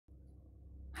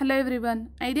Hello everyone,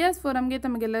 ideas ಫೋರಮ್ಗೆ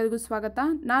ತಮಗೆಲ್ಲರಿಗೂ ಸ್ವಾಗತ.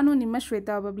 ನಾನು ನಿಮ್ಮ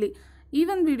ಶ್ವೇತಾ ಬಬ್ಲಿ. ಈ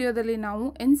ಒಂದು ವಿಡಿಯೋದಲ್ಲಿ ನಾವು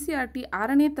NCERT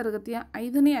 6ನೇ ತರಗತಿಯ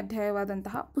 5ನೇ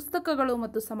ಅಧ್ಯಾಯವಾದಂತಹ ಪುಸ್ತಕಗಳು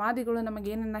ಮತ್ತು ಸಮಾಧಿಗಳು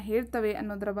ನಮಗೇನನ್ನು ಹೇಳ್ತವೆ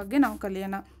ಅನ್ನೋದರ ಬಗ್ಗೆ ನಾವು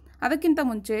ಕಲಿಯೋಣ. ಅದಕ್ಕಿಂತ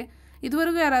ಮುಂಚೆ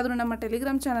ಇದುವರೆಗೂ ಯಾರಾದರೂ ನಮ್ಮ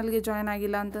ಟೆಲಿಗ್ರಾಮ್ ಚಾನಲ್ಗೆ ಜಾಯ್ನ್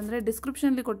ಆಗಿಲ್ಲ ಅಂತಂದರೆ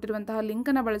ಡಿಸ್ಕ್ರಿಪ್ಷನಲ್ಲಿ ಕೊಟ್ಟಿರುವಂತಹ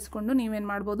ಲಿಂಕನ್ನು ಬಳಸಿಕೊಂಡು ನೀವೇನು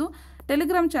ಮಾಡ್ಬೋದು,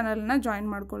 ಟೆಲಿಗ್ರಾಮ್ ಚಾನಲನ್ನು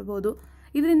ಜಾಯ್ನ್ ಮಾಡ್ಕೊಳ್ಬೋದು.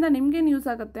 ಇದರಿಂದ ನಿಮಗೇನು ಯೂಸ್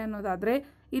ಆಗುತ್ತೆ ಅನ್ನೋದಾದರೆ,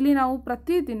 ಇಲ್ಲಿ ನಾವು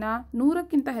ಪ್ರತಿದಿನ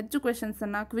 100ಕ್ಕಿಂತ ಹೆಚ್ಚು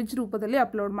ಕ್ವೆಶನ್ಸನ್ನು ಕ್ವಿಜ್ ರೂಪದಲ್ಲಿ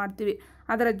ಅಪ್ಲೋಡ್ ಮಾಡ್ತೀವಿ.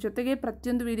 ಅದರ ಜೊತೆಗೆ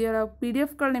ಪ್ರತಿಯೊಂದು ವಿಡಿಯೋರ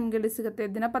PDF-ಗಳು ನಿಮಗೆಲ್ಲಿ ಸಿಗುತ್ತೆ,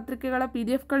 ದಿನಪತ್ರಿಕೆಗಳ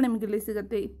PDF-ಗಳು ನಿಮಗೆಲ್ಲಿ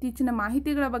ಸಿಗುತ್ತೆ, ಇತ್ತೀಚಿನ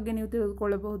ಮಾಹಿತಿಗಳ ಬಗ್ಗೆ ನೀವು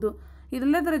ತಿಳಿದುಕೊಳ್ಳಬಹುದು.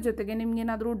 ಇದೆಲ್ಲದರ ಜೊತೆಗೆ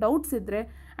ನಿಮಗೇನಾದರೂ ಡೌಟ್ಸ್ ಇದ್ದರೆ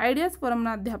ಐಡಿಯಾಸ್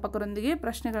ಫೋರಮ್ನ ಅಧ್ಯಾಪಕರೊಂದಿಗೆ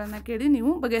ಪ್ರಶ್ನೆಗಳನ್ನು ಕೇಳಿ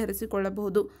ನೀವು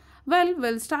ಬಗೆಹರಿಸಿಕೊಳ್ಳಬಹುದು.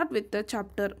 Well start with the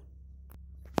chapter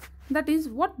that is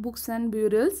what books and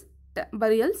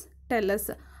ಬರಿಯಲ್ಸ್ tell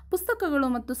us. ಪುಸ್ತಕಗಳು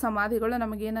ಮತ್ತು ಸಮಾಧಿಗಳು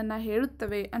ನಮಗೇನನ್ನು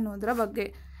ಹೇಳುತ್ತವೆ ಅನ್ನೋದರ ಬಗ್ಗೆ.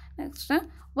 Next,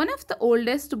 one of the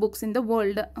oldest books in the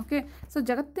world. Okay, so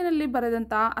ಜಗತ್ತಿನಲ್ಲಿ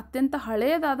ಬರೆದಂಥ ಅತ್ಯಂತ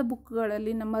ಹಳೆಯದಾದ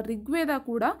ಬುಕ್ಗಳಲ್ಲಿ ನಮ್ಮ ಋಗ್ವೇದ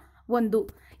ಕೂಡ ಒಂದು.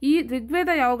 ಈ ಋಗ್ವೇದ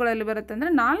ಯಾವುಗಳಲ್ಲಿ ಬರುತ್ತೆ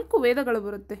ಅಂದರೆ 4 ವೇದಗಳು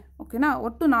ಬರುತ್ತೆ. ಓಕೆನಾ,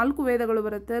 ಒಟ್ಟು 4 ವೇದಗಳು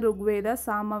ಬರುತ್ತೆ: ಋಗ್ವೇದ,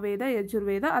 ಸಾಮವೇದ,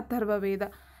 ಯಜುರ್ವೇದ, ಅಥರ್ವವೇದ.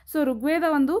 ಸೊ ಋಗ್ವೇದ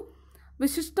ಒಂದು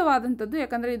ವಿಶಿಷ್ಟವಾದಂಥದ್ದು,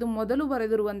 ಯಾಕಂದರೆ ಇದು ಮೊದಲು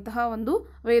ಬರೆದಿರುವಂತಹ ಒಂದು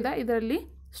ವೇದ. ಇದರಲ್ಲಿ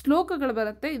ಶ್ಲೋಕಗಳು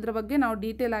ಬರುತ್ತೆ. ಇದರ ಬಗ್ಗೆ ನಾವು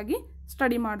ಡೀಟೇಲ್ ಆಗಿ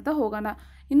ಸ್ಟಡಿ ಮಾಡ್ತಾ ಹೋಗೋಣ.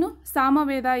 ಇನ್ನು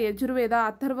ಸಾಮವೇದ, ಯಜುರ್ವೇದ,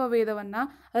 ಅಥರ್ವವೇದವನ್ನು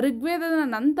ಋಗ್ವೇದದ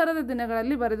ನಂತರದ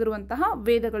ದಿನಗಳಲ್ಲಿ ಬರೆದಿರುವಂತಹ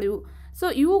ವೇದಗಳಿವು. ಸೊ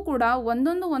ಇವು ಕೂಡ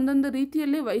ಒಂದೊಂದು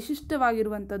ರೀತಿಯಲ್ಲಿ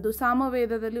ವೈಶಿಷ್ಟ್ಯವಾಗಿರುವಂಥದ್ದು.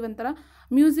 ಸಾಮವೇದದಲ್ಲಿ ಒಂಥರ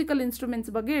ಮ್ಯೂಸಿಕಲ್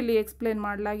ಇನ್ಸ್ಟ್ರೂಮೆಂಟ್ಸ್ ಬಗ್ಗೆ ಇಲ್ಲಿ ಎಕ್ಸ್ಪ್ಲೇನ್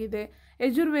ಮಾಡಲಾಗಿದೆ.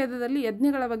 ಯಜುರ್ವೇದದಲ್ಲಿ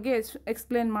ಯಜ್ಞಗಳ ಬಗ್ಗೆ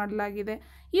ಎಕ್ಸ್ಪ್ಲೇನ್ ಮಾಡಲಾಗಿದೆ.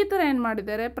 ಈ ಥರ ಏನು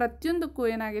ಮಾಡಿದ್ದಾರೆ, ಪ್ರತಿಯೊಂದಕ್ಕೂ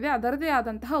ಏನಾಗಿದೆ ಅದರದೇ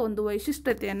ಆದಂತಹ ಒಂದು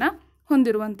ವೈಶಿಷ್ಟ್ಯತೆಯನ್ನು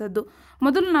ಹೊಂದಿರುವಂಥದ್ದು.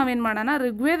 ಮೊದಲು ನಾವೇನು ಮಾಡೋಣ,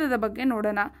 ಋಗ್ವೇದದ ಬಗ್ಗೆ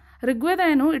ನೋಡೋಣ. ಋಗ್ವೇದ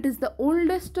ಏನು, ಇಟ್ ಈಸ್ ದ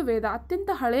ಓಲ್ಡೆಸ್ಟ್ ವೇದ. ಅತ್ಯಂತ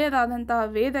ಹಳೆಯದಾದಂತಹ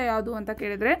ವೇದ ಯಾವುದು ಅಂತ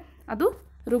ಕೇಳಿದರೆ ಅದು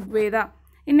Rigveda.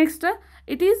 Next,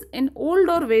 it is in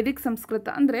old are Vedic Sanskrit.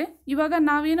 ಅಂದರೆ ಇವಾಗ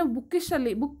ನಾವೇನು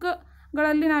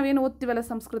ಬುಕ್ಗಳಲ್ಲಿ ನಾವೇನು ಓದ್ತೀವಲ್ಲ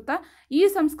ಸಂಸ್ಕೃತ, ಈ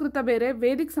ಸಂಸ್ಕೃತ ಬೇರೆ,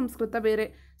 ವೇದಿಕ್ ಸಂಸ್ಕೃತ ಬೇರೆ.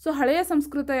 ಸೊ ಹಳೆಯ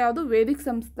ಸಂಸ್ಕೃತ ಯಾವುದು, ವೇದಿಕ್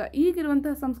ಸಂಸ್ಕೃತ.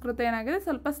 ಈಗಿರುವಂತಹ ಸಂಸ್ಕೃತ ಏನಾಗಿದೆ,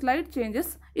 ಸ್ವಲ್ಪ ಸ್ಲೈಟ್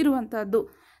ಚೇಂಜಸ್ ಇರುವಂಥದ್ದು.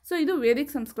 ಸೊ ಇದು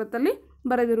ವೇದಿಕ್ ಸಂಸ್ಕೃತದಲ್ಲಿ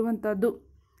ಬರೆದಿರುವಂಥದ್ದು.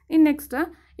 ನೆಕ್ಸ್ಟ್,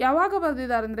 ಯಾವಾಗ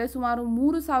ಬರೆದಿದ್ದಾರೆ ಅಂದರೆ ಸುಮಾರು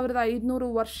 3500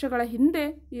 ವರ್ಷಗಳ ಹಿಂದೆ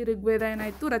ಈ ಋಗ್ವೇದ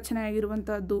ಏನಾಯಿತು,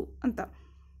 ರಚನೆಯಾಗಿರುವಂಥದ್ದು ಅಂತ.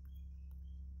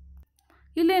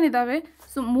 ಇಲ್ಲೇನಿದ್ದಾವೆ,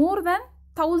 ಮೋರ್ ದ್ಯಾನ್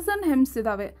 1000 ಹೆಮ್ಸ್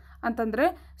ಇದ್ದಾವೆ. ಅಂತಂದರೆ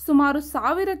ಸುಮಾರು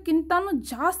 1000ಕ್ಕಿಂತನೂ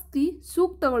ಜಾಸ್ತಿ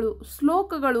ಸೂಕ್ತಗಳು,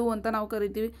 ಶ್ಲೋಕಗಳು ಅಂತ ನಾವು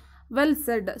ಕರಿತೀವಿ. ವೆಲ್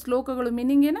ಸೆಡ್ ಶ್ಲೋಕಗಳು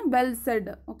ಮೀನಿಂಗ್ ಏನು, ವೆಲ್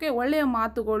ಸೆಡ್. ಓಕೆ, ಒಳ್ಳೆಯ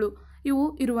ಮಾತುಗಳು ಇವು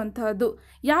ಇರುವಂತಹದ್ದು.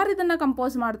 ಯಾರಿದನ್ನು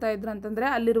ಕಂಪೋಸ್ ಮಾಡ್ತಾ ಇದ್ರು ಅಂತಂದರೆ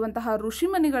ಅಲ್ಲಿರುವಂತಹ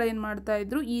ಋಷಿಮನಿಗಳು ಏನು ಮಾಡ್ತಾ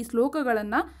ಇದ್ರು, ಈ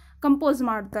ಶ್ಲೋಕಗಳನ್ನು ಕಂಪೋಸ್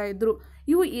ಮಾಡ್ತಾ ಇದ್ರು.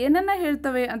 ಇವು ಏನನ್ನ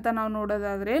ಹೇಳ್ತವೆ ಅಂತ ನಾವು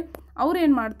ನೋಡೋದಾದರೆ, ಅವ್ರು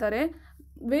ಏನು ಮಾಡ್ತಾರೆ,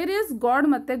 ವೇರಿಯಸ್ ಗಾಡ್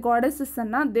ಮತ್ತು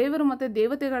ಗಾಡೆಸಸ್ಸನ್ನು, ದೇವರು ಮತ್ತು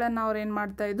ದೇವತೆಗಳನ್ನು ಅವ್ರು ಏನು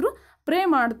ಮಾಡ್ತಾಯಿದ್ರು, ಪ್ರೇ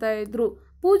ಮಾಡ್ತಾಯಿದ್ರು,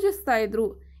 ಪೂಜಿಸ್ತಾ ಇದ್ರು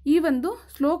ಈ ಒಂದು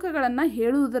ಶ್ಲೋಕಗಳನ್ನು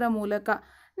ಹೇಳುವುದರ ಮೂಲಕ.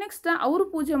 ನೆಕ್ಸ್ಟ್, ಅವರು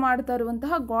ಪೂಜೆ ಮಾಡ್ತಾ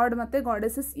ಇರುವಂತಹ ಗಾಡ್ ಮತ್ತು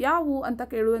ಗಾಡೆಸಸ್ ಯಾವುವು ಅಂತ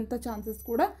ಕೇಳುವಂಥ ಚಾನ್ಸಸ್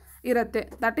ಕೂಡ ಇರುತ್ತೆ.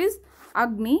 ದಟ್ ಈಸ್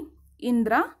ಅಗ್ನಿ,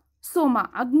 ಇಂದ್ರ, ಸೋಮ.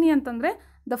 ಅಗ್ನಿ ಅಂತಂದರೆ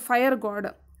ದ ಫೈರ್ ಗಾಡ್,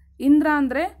 ಇಂದ್ರ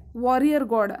ಅಂದರೆ ವಾರಿಯರ್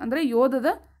ಗಾಡ್, ಅಂದರೆ ಯೋಧದ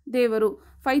ದೇವರು.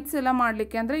 ಫೈಟ್ಸ್ ಎಲ್ಲ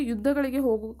ಮಾಡಲಿಕ್ಕೆ ಅಂದರೆ ಯುದ್ಧಗಳಿಗೆ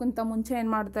ಹೋಗೋಕ್ಕಿಂತ ಮುಂಚೆ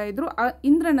ಏನು ಮಾಡ್ತಾಯಿದ್ರು,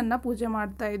 ಇಂದ್ರನನ್ನು ಪೂಜೆ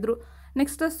ಮಾಡ್ತಾಯಿದ್ರು.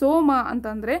 ನೆಕ್ಸ್ಟ್, ಸೋಮ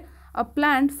ಅಂತಂದರೆ ಅ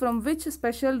plant from which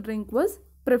special drink was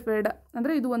prepared.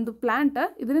 ಅಂದರೆ ಇದು ಒಂದು ಪ್ಲ್ಯಾಂಟ್,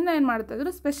 ಇದರಿಂದ ಏನು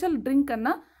ಮಾಡ್ತಾಯಿದ್ರು, ಸ್ಪೆಷಲ್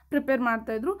ಡ್ರಿಂಕನ್ನು ಪ್ರಿಪೇರ್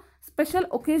ಮಾಡ್ತಾಯಿದ್ರು ಸ್ಪೆಷಲ್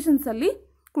ಒಕೇಶನ್ಸಲ್ಲಿ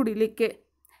ಕುಡಿಲಿಕ್ಕೆ.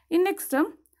 Next,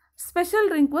 special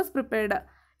drink was prepared.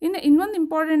 ಇನ್ನೊಂದು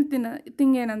ಇಂಪಾರ್ಟೆಂಟ್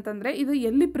ಥಿಂಗ್ ಏನಂತಂದರೆ, ಇದು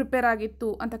ಎಲ್ಲಿ ಪ್ರಿಪೇರ್ ಆಗಿತ್ತು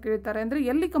ಅಂತ ಕೇಳ್ತಾರೆ. ಅಂದರೆ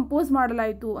ಎಲ್ಲಿ ಕಂಪೋಸ್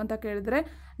ಮಾಡಲಾಯಿತು ಅಂತ ಕೇಳಿದರೆ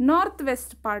ನಾರ್ತ್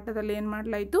ವೆಸ್ಟ್ ಪಾರ್ಟದಲ್ಲಿ ಏನು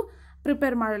ಮಾಡಲಾಯಿತು,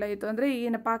 ಪ್ರಿಪೇರ್ ಮಾಡಲಾಯಿತು. ಅಂದರೆ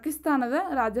ಏನು ಪಾಕಿಸ್ತಾನದ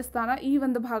ರಾಜಸ್ಥಾನ ಈ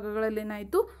ಒಂದು ಭಾಗಗಳಲ್ಲಿ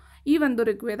ಏನಾಯಿತು, ಈ ಒಂದು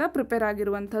ಋಗ್ವೇದ ಪ್ರಿಪೇರ್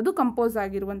ಆಗಿರುವಂಥದ್ದು, ಕಂಪೋಸ್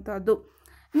ಆಗಿರುವಂಥದ್ದು.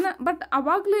 ಬಟ್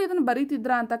ಆವಾಗಲೇ ಇದನ್ನು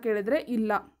ಬರೀತಿದ್ರಾ ಅಂತ ಕೇಳಿದರೆ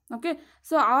ಇಲ್ಲ. ಓಕೆ,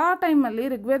 ಸೊ ಆ ಟೈಮಲ್ಲಿ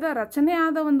ಋಗ್ವೇದ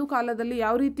ರಚನೆಯಾದ ಒಂದು ಕಾಲದಲ್ಲಿ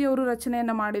ಯಾವ ರೀತಿ ಅವರು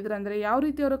ರಚನೆಯನ್ನು ಮಾಡಿದ್ರು ಅಂದರೆ, ಯಾವ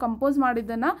ರೀತಿ ಅವರು ಕಂಪೋಸ್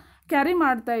ಮಾಡಿದ್ದನ್ನು ಕ್ಯಾರಿ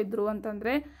ಮಾಡ್ತಾಯಿದ್ರು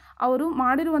ಅಂತಂದರೆ, ಅವರು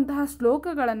ಮಾಡಿರುವಂತಹ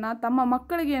ಶ್ಲೋಕಗಳನ್ನು ತಮ್ಮ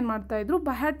ಮಕ್ಕಳಿಗೆ ಏನು ಮಾಡ್ತಾಯಿದ್ರು,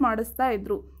 ಬಹ್ಯಾಟ್ ಮಾಡಿಸ್ತಾ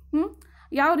ಇದ್ರು.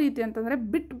 ಯಾವ ರೀತಿ ಅಂತಂದರೆ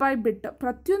ಬಿಟ್ ಬೈ ಬಿಟ್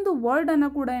ಪ್ರತಿಯೊಂದು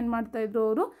ವರ್ಡನ್ನು ಕೂಡ ಏನು ಮಾಡ್ತಾಯಿದ್ರು,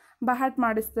 ಅವರು ಬಹ್ಯಾಟ್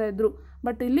ಮಾಡಿಸ್ತಾ ಇದ್ರು.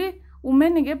 ಬಟ್ ಇಲ್ಲಿ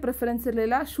ವುಮೆನ್ನಿಗೆ ಪ್ರಿಫರೆನ್ಸ್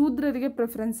ಇರಲಿಲ್ಲ, ಶೂದ್ರರಿಗೆ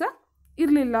ಪ್ರಿಫರೆನ್ಸ್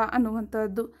ಇರಲಿಲ್ಲ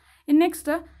ಅನ್ನುವಂಥದ್ದು. ನೆಕ್ಸ್ಟ್,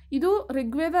 ಇದು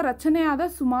ಋಗ್ವೇದ ರಚನೆಯಾದ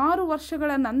ಸುಮಾರು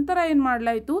ವರ್ಷಗಳ ನಂತರ ಏನು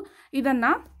ಮಾಡಲಾಯಿತು,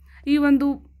 ಇದನ್ನು ಈ ಒಂದು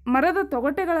ಮರದ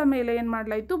ತೊಗಟೆಗಳ ಮೇಲೆ ಏನು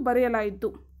ಮಾಡಲಾಯಿತು, ಬರೆಯಲಾಯಿತು.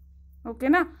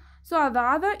 ಓಕೆನಾ. ಸೊ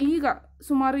ಅದಾದ ಈಗ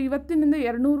ಸುಮಾರು ಇವತ್ತಿನಿಂದ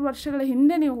 200 ವರ್ಷಗಳ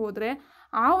ಹಿಂದೆ ನೀವು ಹೋದರೆ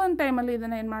ಆ ಒಂದು ಟೈಮಲ್ಲಿ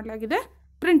ಇದನ್ನು ಏನು ಮಾಡಲಾಗಿದೆ,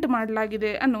 ಪ್ರಿಂಟ್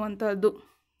ಮಾಡಲಾಗಿದೆ ಅನ್ನುವಂಥದ್ದು.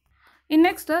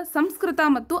 ನೆಕ್ಸ್ಟ್, ಸಂಸ್ಕೃತ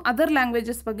ಮತ್ತು ಅದರ್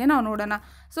ಲ್ಯಾಂಗ್ವೇಜಸ್ ಬಗ್ಗೆ ನಾವು ನೋಡೋಣ.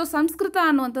 ಸೊ ಸಂಸ್ಕೃತ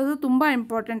ಅನ್ನುವಂಥದ್ದು ತುಂಬ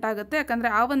ಇಂಪಾರ್ಟೆಂಟ್ ಆಗುತ್ತೆ, ಯಾಕಂದರೆ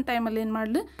ಆ ಒಂದು ಟೈಮಲ್ಲಿ ಏನು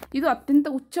ಮಾಡಲಿ, ಇದು ಅತ್ಯಂತ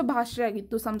ಉಚ್ಚ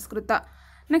ಭಾಷೆಯಾಗಿತ್ತು ಸಂಸ್ಕೃತ.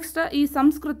 ನೆಕ್ಸ್ಟ್, ಈ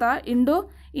Sanskrit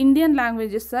Indian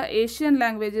languages, Asian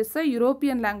languages,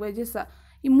 European languages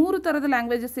ಈ 3 ಥರದ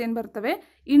ಲ್ಯಾಂಗ್ವೇಜಸ್ ಏನು ಬರ್ತವೆ,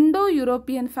 ಇಂಡೋ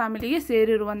ಯುರೋಪಿಯನ್ ಫ್ಯಾಮಿಲಿಗೆ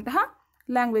ಸೇರಿರುವಂತಹ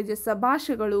ಲ್ಯಾಂಗ್ವೇಜಸ್,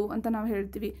 ಭಾಷೆಗಳು ಅಂತ ನಾವು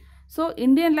ಹೇಳ್ತೀವಿ. ಸೊ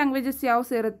ಇಂಡಿಯನ್ ಲ್ಯಾಂಗ್ವೇಜಸ್ ಯಾವ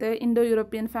ಸೇರುತ್ತೆ ಇಂಡೋ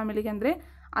ಯುರೋಪಿಯನ್ ಫ್ಯಾಮಿಲಿಗೆ ಅಂದರೆ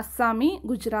ಅಸ್ಸಾಮಿ,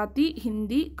 ಗುಜರಾತಿ,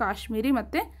 ಹಿಂದಿ, ಕಾಶ್ಮೀರಿ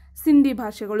ಮತ್ತು ಸಿಂಧಿ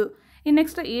ಭಾಷೆಗಳು. ಇನ್ನು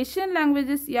ನೆಕ್ಸ್ಟ್ ಏಷ್ಯನ್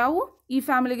ಲ್ಯಾಂಗ್ವೇಜಸ್ ಯಾವ ಈ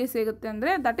ಫ್ಯಾಮಿಲಿಗೆ ಸಿಗುತ್ತೆ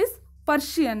ಅಂದರೆ that is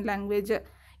Persian language.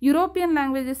 European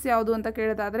languages ಯಾವುದು ಅಂತ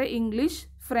ಕೇಳೋದಾದರೆ English,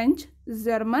 French,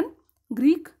 German,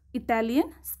 Greek, Italian,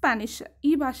 Spanish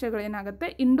ಈ ಭಾಷೆಗಳೇನಾಗುತ್ತೆ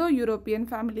ಇಂಡೋ ಯುರೋಪಿಯನ್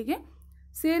ಫ್ಯಾಮಿಲಿಗೆ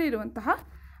ಸೇರಿರುವಂತಹ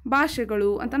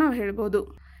ಭಾಷೆಗಳು ಅಂತ ನಾವು ಹೇಳ್ಬೋದು.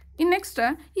 ಇನ್ನು ನೆಕ್ಸ್ಟ್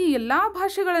ಈ ಎಲ್ಲ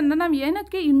ಭಾಷೆಗಳನ್ನು ನಾವು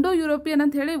ಏನಕ್ಕೆ ಇಂಡೋ ಯುರೋಪಿಯನ್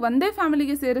ಅಂತ ಹೇಳಿ ಒಂದೇ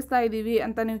ಫ್ಯಾಮಿಲಿಗೆ ಸೇರಿಸ್ತಾ ಇದ್ದೀವಿ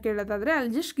ಅಂತ ನೀವು ಕೇಳೋದಾದರೆ I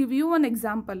just give you one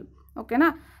example. ಓಕೆನಾ?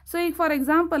 ಸೊ ಈಗ ಫಾರ್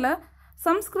ಎಕ್ಸಾಂಪಲ್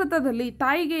ಸಂಸ್ಕೃತದಲ್ಲಿ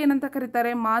ತಾಯಿಗೆ ಏನಂತ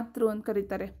ಕರೀತಾರೆ, ಮಾತೃ ಅಂತ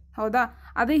ಕರೀತಾರೆ, ಹೌದಾ?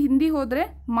 ಅದೇ ಹಿಂದಿ ಹೋದರೆ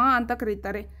ಮಾ ಅಂತ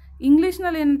ಕರೀತಾರೆ,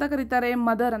 ಇಂಗ್ಲೀಷ್ನಲ್ಲಿ ಏನಂತ ಕರೀತಾರೆ,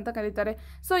 ಮದರ್ ಅಂತ ಕರೀತಾರೆ.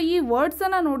 ಸೊ ಈ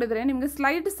ವರ್ಡ್ಸನ್ನು ನೋಡಿದರೆ ನಿಮಗೆ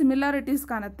ಸ್ಲೈಟ್ ಸಿಮಿಲಾರಿಟೀಸ್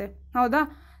ಕಾಣುತ್ತೆ, ಹೌದಾ?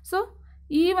 ಸೊ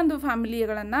ಈ ಒಂದು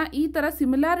ಫ್ಯಾಮಿಲಿಗಳನ್ನು ಈ ಥರ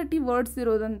ಸಿಮಿಲಾರಿಟಿ ವರ್ಡ್ಸ್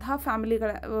ಇರೋದಂತಹ ಫ್ಯಾಮಿಲಿಗಳ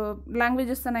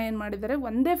ಲ್ಯಾಂಗ್ವೇಜಸ್ಸನ್ನು ಏನು ಮಾಡಿದ್ದಾರೆ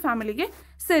ಒಂದೇ ಫ್ಯಾಮಿಲಿಗೆ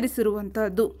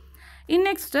ಸೇರಿಸಿರುವಂಥದ್ದು. ಇನ್ನು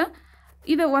ನೆಕ್ಸ್ಟ್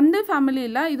ಇದು ಒಂದೇ ಫ್ಯಾಮಿಲಿ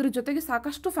ಇಲ್ಲ, ಇದ್ರ ಜೊತೆಗೆ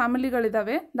ಸಾಕಷ್ಟು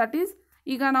ಫ್ಯಾಮಿಲಿಗಳಿದ್ದಾವೆ. ದಟ್ ಈಸ್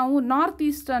ಈಗ ನಾವು ನಾರ್ತ್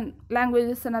ಈಸ್ಟರ್ನ್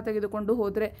ಲ್ಯಾಂಗ್ವೇಜಸ್ಸನ್ನು ತೆಗೆದುಕೊಂಡು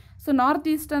ಹೋದರೆ, ಸೊ ನಾರ್ತ್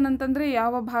ಈಸ್ಟರ್ನ್ ಅಂತಂದರೆ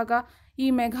ಯಾವ ಭಾಗ, ಈ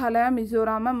ಮೇಘಾಲಯ,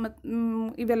 ಮಿಜೋರಾಮ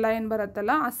ಇವೆಲ್ಲ ಏನು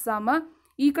ಬರುತ್ತಲ್ಲ, ಅಸ್ಸಾಮ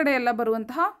ಈ ಕಡೆ ಎಲ್ಲ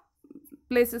ಬರುವಂತಹ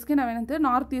ಪ್ಲೇಸಸ್ಗೆ ನಾವೇನಂತೇವೆ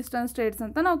ನಾರ್ತ್ ಈಸ್ಟರ್ನ್ ಸ್ಟೇಟ್ಸ್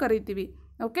ಅಂತ ನಾವು ಕರಿತೀವಿ.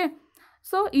 ಓಕೆ,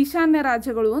 ಸೊ ಈಶಾನ್ಯ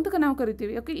ರಾಜ್ಯಗಳು ಅಂತ ನಾವು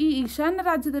ಕರಿತೀವಿ. ಓಕೆ, ಈ ಈಶಾನ್ಯ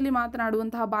ರಾಜ್ಯದಲ್ಲಿ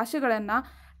ಮಾತನಾಡುವಂತಹ ಭಾಷೆಗಳನ್ನು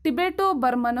ಟಿಬೆಟೋ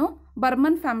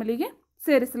ಬರ್ಮನ್ ಫ್ಯಾಮಿಲಿಗೆ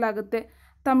ಸೇರಿಸಲಾಗುತ್ತೆ.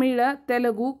 ತಮಿಳ,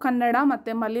 ತೆಲುಗು, ಕನ್ನಡ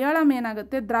ಮತ್ತು ಮಲಯಾಳಂ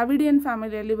ಏನಾಗುತ್ತೆ ದ್ರಾವಿಡಿಯನ್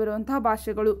ಫ್ಯಾಮಿಲಿಯಲ್ಲಿ ಬರುವಂತಹ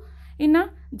ಭಾಷೆಗಳು. ಇನ್ನು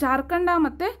ಜಾರ್ಖಂಡ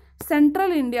ಮತ್ತು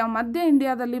ಸೆಂಟ್ರಲ್ ಇಂಡಿಯಾ, ಮಧ್ಯ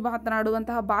ಇಂಡಿಯಾದಲ್ಲಿ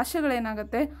ಮಾತನಾಡುವಂತಹ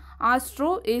ಭಾಷೆಗಳೇನಾಗುತ್ತೆ ಆಸ್ಟ್ರೋ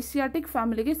ಏಷಿಯಾಟಿಕ್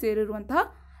ಫ್ಯಾಮಿಲಿಗೆ ಸೇರಿರುವಂತಹ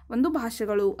ಒಂದು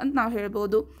ಭಾಷೆಗಳು ಅಂತ ನಾವು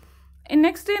ಹೇಳ್ಬೋದು.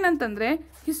 ನೆಕ್ಸ್ಟ್ ಏನಂತಂದರೆ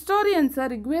ಹಿಸ್ಟೋರಿಯನ್ಸ್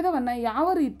ಋಗ್ವೇದವನ್ನು ಯಾವ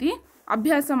ರೀತಿ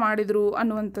ಅಭ್ಯಾಸ ಮಾಡಿದರು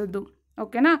ಅನ್ನುವಂಥದ್ದು.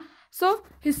 ಓಕೆನಾ? ಸೊ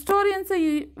ಹಿಸ್ಟೋರಿಯನ್ಸ್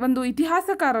ಈ ಒಂದು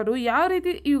ಇತಿಹಾಸಕಾರರು ಯಾವ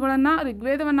ರೀತಿ ಇವುಗಳನ್ನು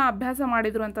ಋಗ್ವೇದವನ್ನು ಅಭ್ಯಾಸ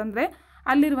ಮಾಡಿದರು ಅಂತಂದರೆ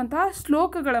ಅಲ್ಲಿರುವಂತಹ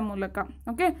ಶ್ಲೋಕಗಳ ಮೂಲಕ.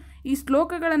 ಓಕೆ, ಈ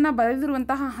ಶ್ಲೋಕಗಳನ್ನು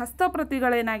ಬರೆದಿರುವಂತಹ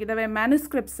ಹಸ್ತಪ್ರತಿಗಳೇನಾಗಿದ್ದಾವೆ,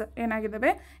 ಮ್ಯಾನುಸ್ಕ್ರಿಪ್ಟ್ಸ್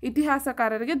ಏನಾಗಿದ್ದಾವೆ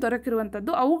ಇತಿಹಾಸಕಾರರಿಗೆ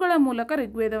ದೊರಕಿರುವಂಥದ್ದು, ಅವುಗಳ ಮೂಲಕ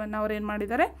ಋಗ್ವೇದವನ್ನು ಅವರು ಏನು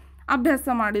ಮಾಡಿದ್ದಾರೆ ಅಭ್ಯಾಸ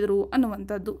ಮಾಡಿದರು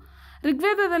ಅನ್ನುವಂಥದ್ದು.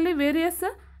 ಋಗ್ವೇದದಲ್ಲಿ ವೇರಿಯಸ್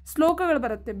ಶ್ಲೋಕಗಳು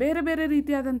ಬರುತ್ತೆ, ಬೇರೆ ಬೇರೆ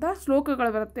ರೀತಿಯಾದಂತಹ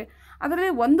ಶ್ಲೋಕಗಳು ಬರುತ್ತೆ.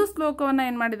 ಅದರಲ್ಲಿ ಒಂದು ಶ್ಲೋಕವನ್ನು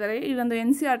ಏನು ಮಾಡಿದ್ದಾರೆ ಈ ಒಂದು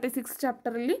NCERT 6th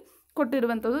ಚಾಪ್ಟರಲ್ಲಿ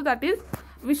ಕೊಟ್ಟಿರುವಂಥದ್ದು. ದಟ್ ಈಸ್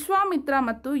ವಿಶ್ವಾಮಿತ್ರ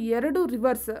ಮತ್ತು 2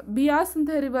 ರಿವರ್ಸ್, ಬಿಯಾಸ್ ಅಂತ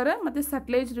ರಿವರ್ ಮತ್ತು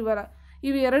ಸಟ್ಲೇಜ್ ರಿವರ್,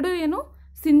 ಇವು 2 ಏನು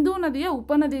ಸಿಂಧೂ ನದಿಯ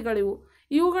ಉಪನದಿಗಳಿವು.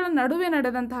 ಇವುಗಳ ನಡುವೆ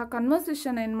ನಡೆದಂತಹ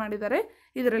ಕನ್ವರ್ಸೇಷನ್ ಏನು ಮಾಡಿದ್ದಾರೆ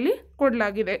ಇದರಲ್ಲಿ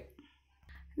ಕೊಡಲಾಗಿದೆ.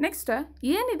 ನೆಕ್ಸ್ಟ್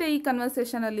ಏನಿದೆ ಈ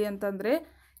ಕನ್ವರ್ಸೇಷನಲ್ಲಿ ಅಂತಂದರೆ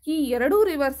ಈ 2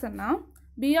 ರಿವರ್ಸನ್ನು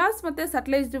ಬಿಯಾಸ್ ಮತ್ತು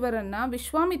ಸಟ್ಲೇಜ್ ರಿವರನ್ನು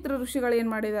ವಿಶ್ವಾಮಿತ್ರ ಋಷಿಗಳು ಏನು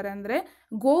ಮಾಡಿದ್ದಾರೆ ಅಂದರೆ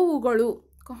ಗೋವುಗಳು,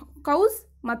 ಕೌಸ್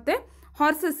ಮತ್ತು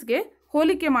ಹಾರ್ಸಸ್ಗೆ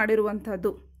ಹೋಲಿಕೆ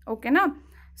ಮಾಡಿರುವಂಥದ್ದು. ಓಕೆನಾ?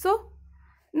 ಸೊ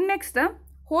ನೆಕ್ಸ್ಟ್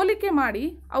ಹೋಲಿಕೆ ಮಾಡಿ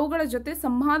ಅವುಗಳ ಜೊತೆ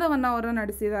ಸಂವಾದವನ್ನು ಅವರು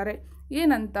ನಡೆಸಿದ್ದಾರೆ.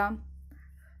 ಏನಂತ,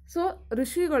 ಸೊ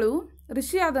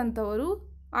ಋಷಿಯಾದಂಥವರು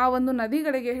ಆ ಒಂದು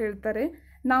ನದಿಗಳಿಗೆ ಹೇಳ್ತಾರೆ,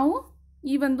 ನಾವು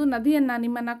ಈ ಒಂದು ನದಿಯನ್ನು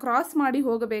ನಿಮ್ಮನ್ನು ಕ್ರಾಸ್ ಮಾಡಿ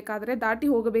ಹೋಗಬೇಕಾದ್ರೆ, ದಾಟಿ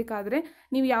ಹೋಗಬೇಕಾದ್ರೆ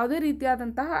ನೀವು ಯಾವುದೇ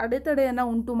ರೀತಿಯಾದಂತಹ ಅಡೆತಡೆಯನ್ನು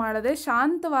ಉಂಟು ಮಾಡದೆ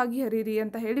ಶಾಂತವಾಗಿ ಹರಿಯಿರಿ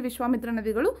ಅಂತ ಹೇಳಿ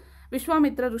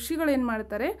ವಿಶ್ವಾಮಿತ್ರ ಋಷಿಗಳು ಏನು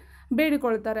ಮಾಡ್ತಾರೆ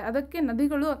ಬೇಡಿಕೊಳ್ತಾರೆ. ಅದಕ್ಕೆ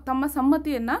ನದಿಗಳು ತಮ್ಮ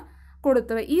ಸಮ್ಮತಿಯನ್ನು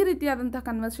ಕೊಡುತ್ತವೆ. ಈ ರೀತಿಯಾದಂಥ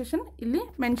ಕನ್ವರ್ಸೇಷನ್ ಇಲ್ಲಿ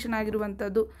ಮೆನ್ಷನ್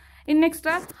ಆಗಿರುವಂಥದ್ದು. ಇನ್ನು ನೆಕ್ಸ್ಟ್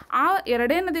ಆ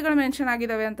 2 ನದಿಗಳು ಮೆನ್ಷನ್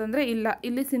ಆಗಿದ್ದಾವೆ ಅಂತಂದರೆ ಇಲ್ಲ,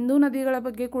 ಇಲ್ಲಿ ಸಿಂಧೂ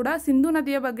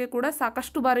ನದಿಯ ಬಗ್ಗೆ ಕೂಡ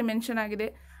ಸಾಕಷ್ಟು ಬಾರಿ ಮೆನ್ಷನ್ ಆಗಿದೆ.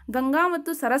 ಗಂಗಾ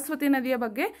ಮತ್ತು ಸರಸ್ವತಿ ನದಿಯ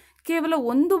ಬಗ್ಗೆ ಕೇವಲ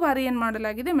 1 ಬಾರಿ ಏನು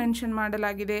ಮಾಡಲಾಗಿದೆ ಮೆನ್ಷನ್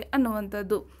ಮಾಡಲಾಗಿದೆ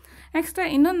ಅನ್ನುವಂಥದ್ದು. ನೆಕ್ಸ್ಟ್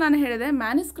ಇನ್ನೊಂದು ನಾನು ಹೇಳಿದೆ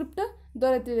ಮ್ಯಾನುಸ್ಕ್ರಿಪ್ಟ್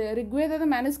ದೊರೆತಿದೆ, ಋಗ್ವೇದದ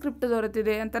ಮ್ಯಾನುಸ್ಕ್ರಿಪ್ಟ್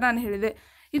ದೊರೆತಿದೆ ಅಂತ ನಾನು ಹೇಳಿದೆ.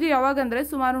 ಇದು ಯಾವಾಗಂದರೆ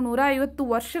ಸುಮಾರು 150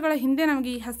 ವರ್ಷಗಳ ಹಿಂದೆ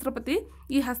ನಮಗೆ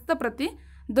ಈ ಹಸ್ತಪ್ರತಿ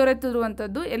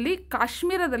ದೊರೆತಿರುವಂಥದ್ದು. ಎಲ್ಲಿ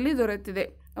ಕಾಶ್ಮೀರದಲ್ಲಿ ದೊರೆತಿದೆ.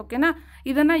 ಓಕೆನಾ?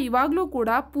 ಇದನ್ನು ಇವಾಗಲೂ ಕೂಡ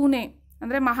ಪುಣೆ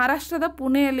ಅಂದರೆ ಮಹಾರಾಷ್ಟ್ರದ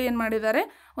ಪುಣೆಯಲ್ಲಿ ಏನು ಮಾಡಿದ್ದಾರೆ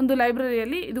ಒಂದು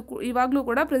ಲೈಬ್ರರಿಯಲ್ಲಿ ಇದು ಇವಾಗಲೂ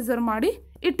ಕೂಡ ಪ್ರಿಸರ್ವ್ ಮಾಡಿ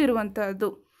ಇಟ್ಟಿರುವಂಥದ್ದು.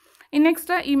 ಇನ್ನು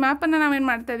ನೆಕ್ಸ್ಟ್ ಈ ಮ್ಯಾಪನ್ನು ನಾವೇನು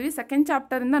ಮಾಡ್ತಾ ಇದ್ದೀವಿ 2nd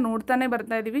ಚಾಪ್ಟರಿಂದ ನೋಡ್ತಾನೆ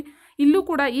ಬರ್ತಾ ಇದ್ದೀವಿ. ಇಲ್ಲೂ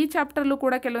ಕೂಡ ಈ ಚಾಪ್ಟರ್ಲ್ಲೂ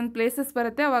ಕೂಡ ಕೆಲವೊಂದು ಪ್ಲೇಸಸ್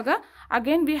ಬರುತ್ತೆ. ಆವಾಗ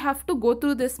again we have to go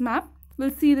through this map,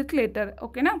 will see it later.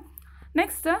 ಓಕೆನಾ?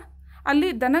 ನೆಕ್ಸ್ಟ್ ಅಲ್ಲಿ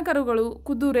ದನಕರುಗಳು,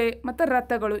 ಕುದುರೆ ಮತ್ತು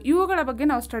ರಥಗಳು ಇವುಗಳ ಬಗ್ಗೆ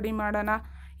ನಾವು ಸ್ಟಡಿ ಮಾಡೋಣ.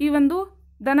 ಈ ಒಂದು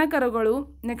ದನಕರುಗಳು,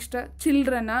 ನೆಕ್ಸ್ಟ್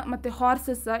ಚಿಲ್ಡ್ರನ್ ಮತ್ತು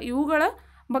ಹಾರ್ಸಸ್ ಇವುಗಳ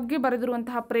ಬಗ್ಗೆ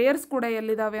ಬರೆದಿರುವಂತಹ ಪ್ರೇಯರ್ಸ್ ಕೂಡ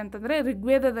ಎಲ್ಲಿದ್ದಾವೆ ಅಂತಂದರೆ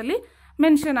ಋಗ್ವೇದದಲ್ಲಿ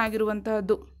ಮೆನ್ಷನ್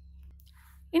ಆಗಿರುವಂತಹದ್ದು.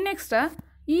 ಇನ್ನು ನೆಕ್ಸ್ಟ್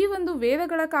ಈ ಒಂದು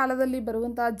ವೇದಗಳ ಕಾಲದಲ್ಲಿ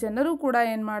ಬರುವಂತಹ ಜನರು ಕೂಡ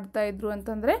ಏನು ಮಾಡ್ತಾ ಇದ್ರು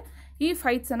ಅಂತಂದರೆ ಈ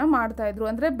ಫೈಟ್ಸನ್ನು ಮಾಡ್ತಾಯಿದ್ರು,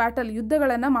 ಅಂದರೆ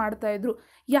ಯುದ್ಧಗಳನ್ನು ಮಾಡ್ತಾಯಿದ್ರು.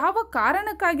 ಯಾವ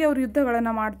ಕಾರಣಕ್ಕಾಗಿ ಅವರು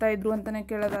ಯುದ್ಧಗಳನ್ನು ಮಾಡ್ತಾಯಿದ್ರು ಅಂತಲೇ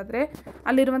ಕೇಳೋದಾದರೆ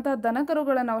ಅಲ್ಲಿರುವಂತಹ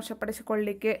ದನಕರುಗಳನ್ನು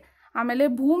ವಶಪಡಿಸಿಕೊಳ್ಳಲಿಕ್ಕೆ, ಆಮೇಲೆ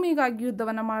ಭೂಮಿಗಾಗಿ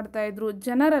ಯುದ್ಧವನ್ನು ಮಾಡ್ತಾಯಿದ್ರು,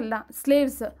 ಜನರಲ್ಲ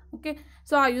ಸ್ಲೇವ್ಸ್. ಓಕೆ,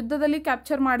 ಸೊ ಆ ಯುದ್ಧದಲ್ಲಿ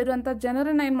ಕ್ಯಾಪ್ಚರ್ ಮಾಡಿರುವಂಥ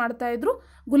ಜನರನ್ನು ಏನು ಮಾಡ್ತಾಯಿದ್ರು,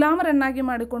 ಗುಲಾಮರನ್ನಾಗಿ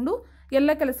ಮಾಡಿಕೊಂಡು ಎಲ್ಲ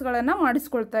ಕೆಲಸಗಳನ್ನು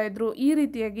ಮಾಡಿಸ್ಕೊಳ್ತಾ ಇದ್ರು ಈ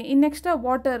ರೀತಿಯಾಗಿ. ಇನ್ನು ನೆಕ್ಸ್ಟ್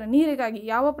ವಾಟರ್, ನೀರಿಗಾಗಿ,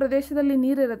 ಯಾವ ಪ್ರದೇಶದಲ್ಲಿ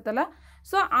ನೀರಿರುತ್ತಲ್ಲ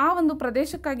ಸೊ ಆ ಒಂದು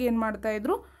ಪ್ರದೇಶಕ್ಕಾಗಿ ಏನು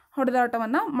ಮಾಡ್ತಾಯಿದ್ರು,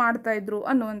 ಹೊಡೆದಾಟವನ್ನು ಮಾಡ್ತಾಯಿದ್ರು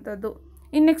ಅನ್ನುವಂಥದ್ದು.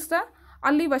 ಇನ್ನು ನೆಕ್ಸ್ಟ್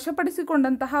ಅಲ್ಲಿ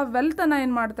ವಶಪಡಿಸಿಕೊಂಡಂತಹ ವೆಲ್ತನ್ನು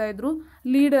ಏನು ಮಾಡ್ತಾಯಿದ್ರು,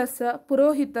 ಲೀಡರ್ಸ್,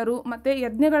 ಪುರೋಹಿತರು ಮತ್ತು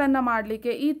ಯಜ್ಞಗಳನ್ನು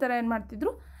ಮಾಡಲಿಕ್ಕೆ ಈ ಥರ ಏನು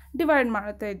ಮಾಡ್ತಿದ್ರು, ಡಿವೈಡ್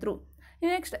ಮಾಡ್ತಾಯಿದ್ರು.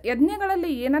 ನೆಕ್ಸ್ಟ್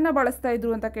ಯಜ್ಞಗಳಲ್ಲಿ ಏನನ್ನು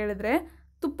ಬಳಸ್ತಾಯಿದ್ರು ಅಂತ ಕೇಳಿದರೆ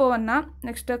ತುಪ್ಪವನ್ನು,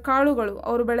 ನೆಕ್ಸ್ಟ್ ಕಾಳುಗಳು,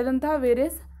 ಅವರು ಬೆಳೆದಂತಹ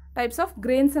ವೇರಿಯಸ್ ಟೈಪ್ಸ್ ಆಫ್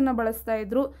ಗ್ರೇನ್ಸನ್ನು ಬಳಸ್ತಾ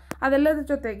ಇದ್ರು. ಅದೆಲ್ಲದರ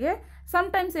ಜೊತೆಗೆ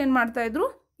ಸಮ್ಟೈಮ್ಸ್ ಏನು ಮಾಡ್ತಾಯಿದ್ರು,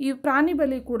 ಈ ಪ್ರಾಣಿ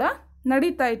ಬಲಿ ಕೂಡ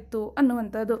ನಡೀತಾ ಇತ್ತು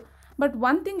ಅನ್ನುವಂಥದ್ದು. But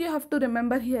one thing you have to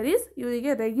remember here is,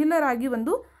 ಇವರಿಗೆ ರೆಗ್ಯುಲರ್ ಆಗಿ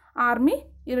ಒಂದು ಆರ್ಮಿ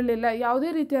ಇರಲಿಲ್ಲ, ಯಾವುದೇ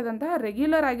ರೀತಿಯಾದಂತಹ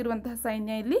ರೆಗ್ಯುಲರ್ ಆಗಿರುವಂತಹ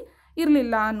ಸೈನ್ಯ ಇಲ್ಲಿ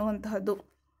ಇರಲಿಲ್ಲ ಅನ್ನುವಂತಹದ್ದು.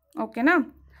 ಓಕೆನಾ?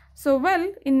 So well,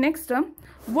 in next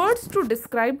words to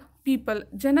describe people,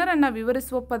 ಜನರನ್ನು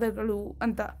ವಿವರಿಸುವ ಪದಗಳು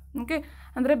ಅಂತ. ಓಕೆ,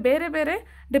 ಅಂದರೆ ಬೇರೆ ಬೇರೆ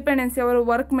ಡಿಪೆಂಡೆನ್ಸಿ, ಅವರ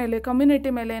ವರ್ಕ್ ಮೇಲೆ,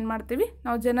 ಕಮ್ಯುನಿಟಿ ಮೇಲೆ ಏನು ಮಾಡ್ತೀವಿ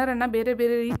ನಾವು ಜನರನ್ನು ಬೇರೆ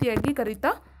ಬೇರೆ ರೀತಿಯಾಗಿ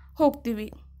ಕರೀತಾ ಹೋಗ್ತೀವಿ.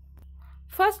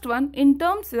 First one, in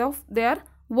terms of their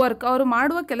work, ಅವರು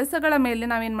ಮಾಡುವ ಕೆಲಸಗಳ ಮೇಲೆ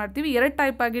ನಾವೇನು ಮಾಡ್ತೀವಿ, ಎರಡು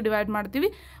ಟೈಪ್ ಆಗಿ ಡಿವೈಡ್ ಮಾಡ್ತೀವಿ.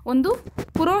 ಒಂದು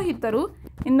ಪುರೋಹಿತರು,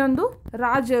 ಇನ್ನೊಂದು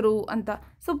ರಾಜರು ಅಂತ.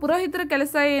 ಸೊ ಪುರೋಹಿತರ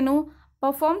ಕೆಲಸ ಏನು,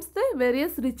 performs the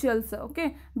various rituals. Okay,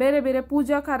 ಬೇರೆ ಬೇರೆ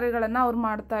ಪೂಜಾ ಕಾರ್ಯಗಳನ್ನು ಅವ್ರು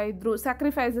ಮಾಡ್ತಾಯಿದ್ರು,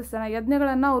 ಸ್ಯಾಕ್ರಿಫೈಸಸ್ಸನ್ನು,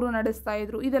 ಯಜ್ಞಗಳನ್ನು ಅವರು ನಡೆಸ್ತಾ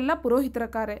ಇದ್ರು. ಇದೆಲ್ಲ ಪುರೋಹಿತರ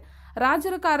ಕಾರ್ಯ.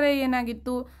 ರಾಜರ ಕಾರ್ಯ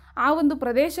ಏನಾಗಿತ್ತು, ಆ ಒಂದು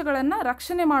ಪ್ರದೇಶಗಳನ್ನು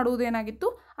ರಕ್ಷಣೆ ಮಾಡುವುದೇನಾಗಿತ್ತು,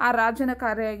 ಆ ರಾಜನ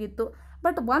ಕಾರ್ಯ ಆಗಿತ್ತು.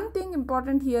 But one thing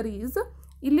important here is,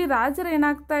 ಇಲ್ಲಿ ರಾಜರು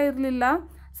ಏನಾಗ್ತಾ ಇರಲಿಲ್ಲ,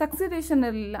 ಸಕ್ಸಿಡೇಷನ್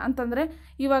ಇರಲಿಲ್ಲ. ಅಂತಂದರೆ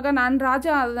ಇವಾಗ ನಾನು ರಾಜ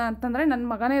ಅಂತಂದರೆ ನನ್ನ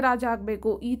ಮಗನೇ ರಾಜ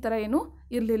ಆಗಬೇಕು, ಈ ಥರ ಏನೂ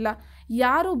ಇರಲಿಲ್ಲ.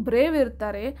 ಯಾರು ಬ್ರೇವ್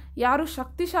ಇರ್ತಾರೆ, ಯಾರು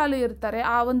ಶಕ್ತಿಶಾಲಿ ಇರ್ತಾರೆ,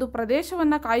 ಆ ಒಂದು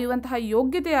ಪ್ರದೇಶವನ್ನು ಕಾಯುವಂತಹ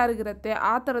ಯೋಗ್ಯತೆ ಯಾರಿಗಿರುತ್ತೆ,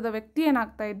 ಆ ಥರದ ವ್ಯಕ್ತಿ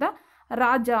ಏನಾಗ್ತಾ ಇದ್ದ,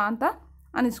 ರಾಜ ಅಂತ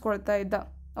ಅನಿಸ್ಕೊಳ್ತಾ ಇದ್ದ.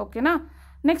 ಓಕೆನಾ?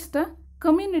 Next,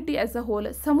 community as a hole,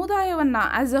 ಸಮುದಾಯವನ್ನು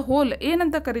ಆ್ಯಸ್ ಅ ಹೋಲ್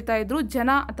ಏನಂತ ಕರಿತಾ ಇದ್ರು, ಜನ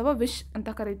ಅಥವಾ ವಿಶ್ ಅಂತ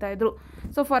ಕರಿತಾ ಇದ್ರು.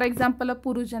 So for example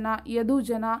ಪುರುಜನ,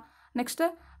 ಯದುಜನ, next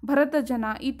Bharata ಜನ,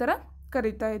 ಈ ಥರ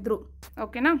ಕರಿತಾ ಇದ್ರು.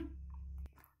 ಓಕೆನಾ?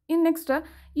 ಇನ್ನು ನೆಕ್ಸ್ಟ್,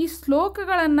 ಈ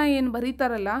ಶ್ಲೋಕಗಳನ್ನು ಏನು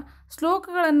ಬರೀತಾರಲ್ಲ,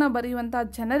 ಶ್ಲೋಕಗಳನ್ನು ಬರೆಯುವಂಥ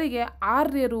ಜನರಿಗೆ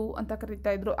ಆರ್ಯರು ಅಂತ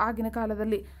ಕರಿತಾ ಇದ್ರು ಆಗಿನ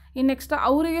ಕಾಲದಲ್ಲಿ. ಇನ್ನು ನೆಕ್ಸ್ಟ್,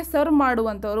 ಅವರಿಗೆ ಸರ್ವ್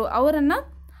ಮಾಡುವಂಥವ್ರು,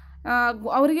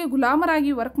 ಅವರಿಗೆ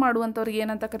ಗುಲಾಮರಾಗಿ ವರ್ಕ್ ಮಾಡುವಂಥವ್ರಿಗೆ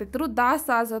ಏನಂತ ಕರಿತರು,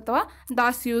 ದಾಸಾಸ್ ಅಥವಾ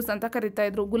ದಾಸ್ಯೂಸ್ ಅಂತ ಕರಿತಾ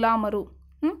ಇದ್ರು, ಗುಲಾಮರು.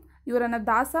 ಇವರನ್ನು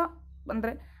ದಾಸ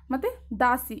ಅಂದರೆ ಮತ್ತು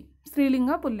ದಾಸಿ,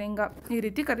 ಸ್ತ್ರೀಲಿಂಗ ಪುಲ್ಲಿಂಗ ಈ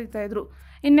ರೀತಿ ಕರಿತಾ ಇದ್ರು.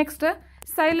 ಇನ್ನು next,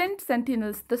 silent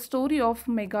ಸೆಂಟಿನಲ್ಸ್, the story of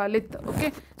ಮೆಗಾಲಿತ್. Okay,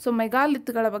 so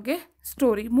ಮೆಗಾಲಿತ್ಗಳ ಬಗ್ಗೆ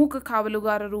ಸ್ಟೋರಿ, ಮೂಕ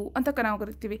ಕಾವಲುಗಾರರು ಅಂತ ನಾವು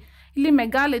ಕರಿತೀವಿ. ಇಲ್ಲಿ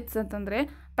ಮೆಗಾಲಿತ್ಸ್ ಅಂತಂದರೆ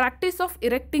ಪ್ರಾಕ್ಟೀಸ್ ಆಫ್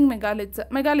ಇರೆಕ್ಟಿಂಗ್ ಮೆಗಾಲಿತ್ಸ್.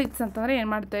 ಮೆಗಾಲಿತ್ಸ್ ಅಂತಂದರೆ ಏನು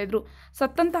ಮಾಡ್ತಾಯಿದ್ರು,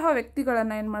 ಸತ್ತಂತಹ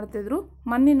ವ್ಯಕ್ತಿಗಳನ್ನು ಏನು ಮಾಡ್ತಾಯಿದ್ರು,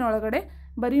 ಮಣ್ಣಿನೊಳಗಡೆ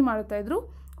ಬರಿ ಮಾಡ್ತಾಯಿದ್ರು,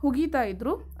 ಹುಗಿತಾ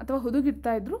ಇದ್ರು ಅಥವಾ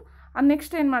ಹುದುಗಿಡ್ತಾ ಇದ್ರು.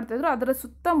 ನೆಕ್ಸ್ಟ್ ಏನು ಮಾಡ್ತಾಯಿದ್ರು, ಅದರ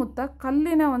ಸುತ್ತಮುತ್ತ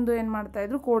ಕಲ್ಲಿನ ಒಂದು ಏನು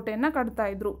ಮಾಡ್ತಾಯಿದ್ರು, ಕೋಟೆಯನ್ನು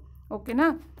ಕಟ್ತಾಯಿದ್ರು. ಓಕೆನಾ?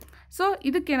 ಸೊ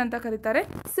ಇದಕ್ಕೇನಂತ ಕರೀತಾರೆ,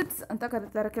 ಸಿಟ್ಸ್ ಅಂತ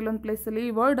ಕರೀತಾರೆ ಕೆಲವೊಂದು ಪ್ಲೇಸಲ್ಲಿ.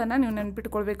 ಈ ವರ್ಡನ್ನು ನೀವು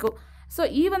ನೆನ್ಪಿಟ್ಕೊಳ್ಬೇಕು. ಸೊ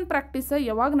ಈ ಒಂದು ಪ್ರಾಕ್ಟೀಸ್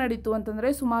ಯಾವಾಗ ನಡೀತು ಅಂತಂದರೆ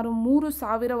ಸುಮಾರು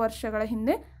 3000 ವರ್ಷಗಳ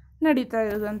ಹಿಂದೆ ನಡೀತಾ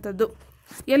ಇರುವಂಥದ್ದು.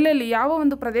 ಎಲ್ಲೆಲ್ಲಿ, ಯಾವ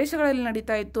ಒಂದು ಪ್ರದೇಶಗಳಲ್ಲಿ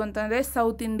ನಡೀತಾ ಇತ್ತು ಅಂತಂದರೆ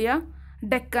south India,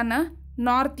 Deccan,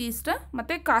 north East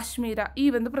ಮತ್ತು ಕಾಶ್ಮೀರ, ಈ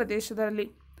ಒಂದು ಪ್ರದೇಶದಲ್ಲಿ.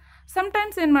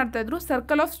 ಸಮ್ಟೈಮ್ಸ್ ಏನು ಮಾಡ್ತಾಯಿದ್ರು,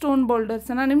 ಸರ್ಕಲ್ ಆಫ್ ಸ್ಟೋನ್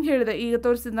ಬೋಲ್ಡರ್ಸನ್ನು ನಿಮ್ಗೆ ಹೇಳಿದೆ, ಈಗ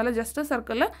ತೋರಿಸಿದ್ನಲ್ಲ ಜಸ್ಟ್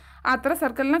ಸರ್ಕಲ್, ಆ ಥರ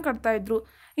ಸರ್ಕಲ್ನ ಕಟ್ತಾಯಿದ್ರು.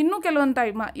 ಇನ್ನೂ ಕೆಲವೊಂದು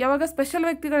ಟೈಮ್ ಯಾವಾಗ ಸ್ಪೆಷಲ್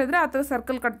ವ್ಯಕ್ತಿಗಳಿದ್ರೆ ಆ ಥರ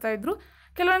ಸರ್ಕಲ್ ಕಟ್ತಾಯಿದ್ರು.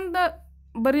 ಕೆಲವೊಂದು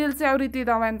ಬರಿಯಲ್ಸ್ ಯಾವ ರೀತಿ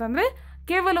ಇದ್ದಾವೆ ಅಂತಂದರೆ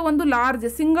ಕೇವಲ ಒಂದು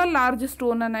ಸಿಂಗಲ್ ಲಾರ್ಜ್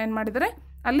ಸ್ಟೋನನ್ನು ಏನು ಮಾಡಿದ್ದಾರೆ,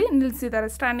 ಅಲ್ಲಿ ನಿಲ್ಲಿಸಿದ್ದಾರೆ,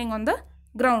 ಸ್ಟ್ಯಾಂಡಿಂಗ್ ಆನ್ ದ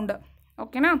ಗ್ರೌಂಡ್.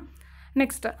 ಓಕೆನಾ?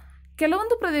 ನೆಕ್ಸ್ಟ್,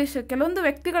 ಕೆಲವೊಂದು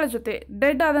ವ್ಯಕ್ತಿಗಳ ಜೊತೆ,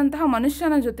 ಡೆಡ್ ಆದಂತಹ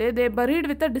ಮನುಷ್ಯನ ಜೊತೆ they buried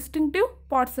with a distinctive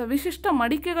pats, ವಿಶಿಷ್ಟ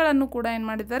ಮಡಿಕೆಗಳನ್ನು ಕೂಡ ಏನು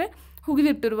ಮಾಡಿದ್ದಾರೆ,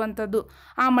 ಹುಗಿದಿಟ್ಟಿರುವಂಥದ್ದು.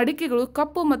 ಆ ಮಡಿಕೆಗಳು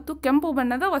ಕಪ್ಪು ಮತ್ತು ಕೆಂಪು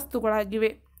ಬಣ್ಣದ ವಸ್ತುಗಳಾಗಿವೆ.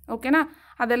 ಓಕೆನಾ?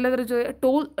 ಅದೆಲ್ಲದರ ಜೊತೆ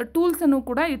ಟೂಲ್ಸನ್ನು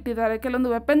ಕೂಡ ಇಟ್ಟಿದ್ದಾರೆ,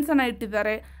 ಕೆಲವೊಂದು ವೆಪನ್ಸನ್ನು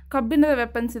ಇಟ್ಟಿದ್ದಾರೆ, ಕಬ್ಬಿಣದ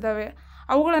ವೆಪನ್ಸ್ ಇದ್ದಾವೆ,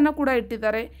 ಅವುಗಳನ್ನು ಕೂಡ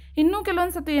ಇಟ್ಟಿದ್ದಾರೆ. ಇನ್ನೂ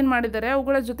ಕೆಲವೊಂದು ಸತಿ ಏನು ಮಾಡಿದ್ದಾರೆ,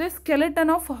 ಅವುಗಳ ಜೊತೆ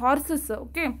ಸ್ಕೆಲೆಟನ್ ಆಫ್ ಹಾರ್ಸಸ್.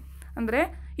 ಓಕೆ, ಅಂದರೆ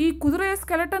ಈ ಕುದುರೆಯ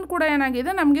ಸ್ಕೆಲೆಟನ್ ಕೂಡ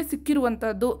ಏನಾಗಿದೆ ನಮಗೆ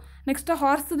ಸಿಕ್ಕಿರುವಂಥದ್ದು. ನೆಕ್ಸ್ಟ್,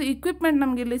 ಹಾರ್ಸದ ಇಕ್ವಿಪ್ಮೆಂಟ್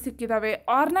ನಮಗೆ ಇಲ್ಲಿ ಸಿಕ್ಕಿದ್ದಾವೆ,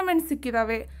 ಆರ್ನಮೆಂಟ್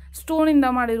ಸಿಕ್ಕಿದ್ದಾವೆ, ಸ್ಟೋನಿಂದ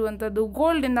ಮಾಡಿರುವಂಥದ್ದು,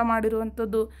 ಗೋಲ್ಡಿಂದ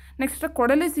ಮಾಡಿರುವಂಥದ್ದು. ನೆಕ್ಸ್ಟ್,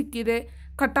 ಕೊಡಲಿ ಸಿಕ್ಕಿದೆ,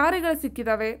 ಕಟಾರಿಗಳು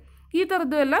ಸಿಕ್ಕಿದ್ದಾವೆ, ಈ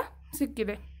ಥರದ್ದು ಎಲ್ಲ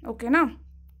ಸಿಕ್ಕಿದೆ. ಓಕೆನಾ?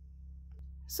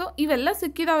 ಸೊ ಇವೆಲ್ಲ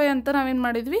ಸಿಕ್ಕಿದಾವೆ ಅಂತ ನಾವೇನು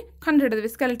ಮಾಡಿದ್ವಿ, ಕಂಡುಹಿಡಿದ್ವಿ.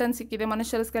 ಸ್ಕೆಲ್ಟನ್ ಸಿಕ್ಕಿದೆ,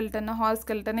 ಮನುಷ್ಯರ ಸ್ಕೆಲ್ಟನ್, ಹಾರ್ಸ್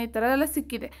ಸ್ಕೆಲ್ಟನ್, ಈ ಥರ ಎಲ್ಲ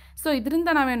ಸಿಕ್ಕಿದೆ. ಸೊ ಇದರಿಂದ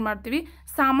ನಾವೇನು ಮಾಡ್ತೀವಿ,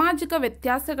 ಸಾಮಾಜಿಕ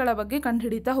ವ್ಯತ್ಯಾಸಗಳ ಬಗ್ಗೆ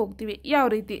ಕಂಡುಹಿಡಿತಾ ಹೋಗ್ತೀವಿ. ಯಾವ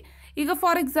ರೀತಿ, ಈಗ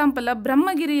ಫಾರ್ ಎಕ್ಸಾಂಪಲ್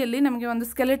ಬ್ರಹ್ಮಗಿರಿಯಲ್ಲಿ ನಮಗೆ ಒಂದು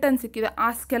ಸ್ಕೆಲೆಟನ್ ಸಿಕ್ಕಿದೆ. ಆ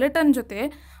ಸ್ಕೆಲೆಟನ್ ಜೊತೆ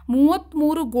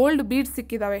 33 ಗೋಲ್ಡ್ ಬೀಡ್ಸ್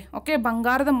ಸಿಕ್ಕಿದ್ದಾವೆ. ಓಕೆ,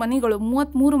 ಬಂಗಾರದ ಮಣಿಗಳು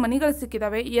 33 ಮಣಿಗಳು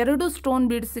ಸಿಕ್ಕಿದ್ದಾವೆ, 2 ಸ್ಟೋನ್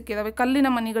ಬೀಡ್ಸ್ ಸಿಕ್ಕಿದ್ದಾವೆ, ಕಲ್ಲಿನ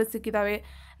ಮಣಿಗಳು ಸಿಕ್ಕಿದ್ದಾವೆ,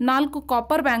 4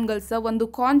 ಕಾಪರ್ ಬ್ಯಾಂಗಲ್ಸ್, 1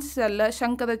 ಕಾಂಚ್ ಶೆಲ್,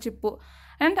 ಶಂಖದ ಚಿಪ್ಪು.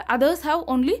 And others have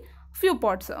only few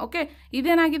parts. Okay,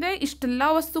 ಇದೇನಾಗಿದೆ, ಇಷ್ಟೆಲ್ಲ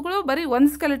ವಸ್ತುಗಳು ಬರೀ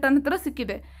ಒಂದು ಸ್ಕೆಲೆಟನ್ ಹತ್ರ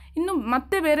ಸಿಕ್ಕಿದೆ. ಇನ್ನು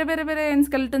ಮತ್ತೆ ಬೇರೆ ಬೇರೆ ಬೇರೆ ಏನು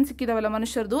ಸ್ಕೆಲೆಟನ್ ಸಿಕ್ಕಿದಾವಲ್ಲ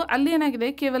ಮನುಷ್ಯರದು, ಅಲ್ಲಿ ಏನಾಗಿದೆ,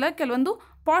 ಕೇವಲ ಕೆಲವೊಂದು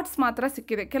ಪಾರ್ಟ್ಸ್ ಮಾತ್ರ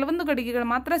ಸಿಕ್ಕಿದೆ, ಕೆಲವೊಂದು ಗಡಿಗೆಗಳು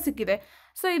ಮಾತ್ರ ಸಿಕ್ಕಿದೆ.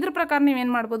 ಸೊ ಇದ್ರ ಪ್ರಕಾರ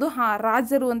ನೀವೇನು ಮಾಡ್ಬೋದು,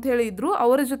 ರಾಜರು ಅಂತ ಹೇಳಿದ್ರು,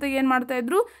 ಅವರ ಜೊತೆಗೆ ಏನು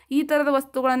ಮಾಡ್ತಾಯಿದ್ರು, ಈ ಥರದ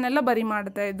ವಸ್ತುಗಳನ್ನೆಲ್ಲ ಬರಿ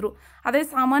ಮಾಡ್ತಾಯಿದ್ರು. ಅದೇ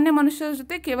ಸಾಮಾನ್ಯ ಮನುಷ್ಯರ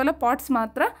ಜೊತೆ ಕೇವಲ ಪಾರ್ಟ್ಸ್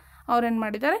ಮಾತ್ರ ಅವ್ರೇನು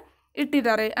ಮಾಡಿದ್ದಾರೆ,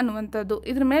 ಇಟ್ಟಿದ್ದಾರೆ ಅನ್ನುವಂಥದ್ದು.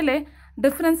 ಇದ್ರ ಮೇಲೆ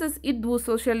ಡಿಫ್ರೆನ್ಸಸ್ ಇದ್ವು,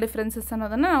 ಸೋಷಿಯಲ್ ಡಿಫ್ರೆನ್ಸಸ್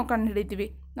ಅನ್ನೋದನ್ನು ನಾವು ಕಂಡುಹಿಡಿತೀವಿ.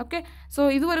 ಓಕೆ, ಸೊ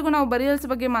ಇದುವರೆಗೂ ನಾವು ಬರಿಯಲ್ಸ್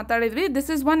ಬಗ್ಗೆ ಮಾತಾಡಿದ್ವಿ. This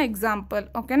is one example.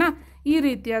 ಓಕೆನಾ, ಈ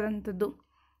ರೀತಿಯಾದಂಥದ್ದು.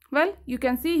 Well, you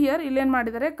can see here, ಇಲ್ಲೇನು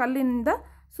ಮಾಡಿದ್ದಾರೆ, ಕಲ್ಲಿನಿಂದ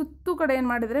ಸುತ್ತು ಕಡೆ ಏನು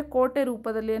ಮಾಡಿದ್ದಾರೆ, ಕೋಟೆ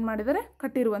ರೂಪದಲ್ಲಿ ಏನು ಮಾಡಿದ್ದಾರೆ,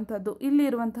 ಕಟ್ಟಿರುವಂಥದ್ದು. ಇಲ್ಲಿ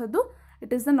ಇರುವಂಥದ್ದು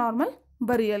it is the normal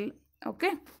burial. Okay,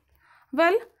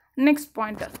 well, next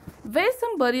point, way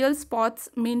some burial spots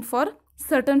mean for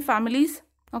certain families.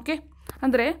 Okay,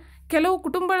 ಅಂದರೆ ಕೆಲವು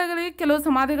ಕುಟುಂಬಗಳಿಗೆ ಕೆಲವು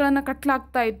ಸಮಾಧಿಗಳನ್ನು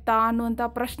ಕಟ್ಟಲಾಗ್ತಾ ಇತ್ತಾ ಅನ್ನುವಂಥ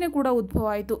ಪ್ರಶ್ನೆ ಕೂಡ ಉದ್ಭವ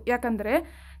ಆಯಿತು. ಯಾಕಂದರೆ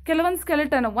ಕೆಲವೊಂದು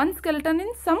skeleton, one skeleton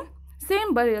in some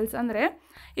same ಬರಿಯಲ್ಸ್. ಅಂದರೆ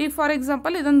ಈಗ ಫಾರ್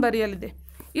ಎಕ್ಸಾಂಪಲ್ ಇದೊಂದು ಬರಿಯಲ್ ಇದೆ,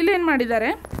 ಇಲ್ಲಿ ಏನು ಮಾಡಿದ್ದಾರೆ,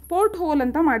 ಪೋರ್ಟ್ ಹೋಲ್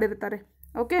ಅಂತ ಮಾಡಿರ್ತಾರೆ.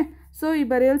 ಓಕೆ, ಸೊ ಈ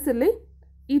ಬರಿಯಲ್ಸಲ್ಲಿ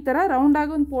ಈ ಥರ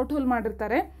ರೌಂಡಾಗಿ ಒಂದು ಪೋರ್ಟ್ ಹೋಲ್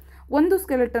ಮಾಡಿರ್ತಾರೆ. ಒಂದು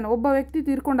ಸ್ಕೆಲೆಟನ್, ಒಬ್ಬ ವ್ಯಕ್ತಿ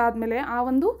ತೀರ್ಕೊಂಡಾದಮೇಲೆ ಆ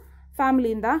ಒಂದು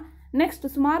ಫ್ಯಾಮಿಲಿಯಿಂದ ನೆಕ್ಸ್ಟ್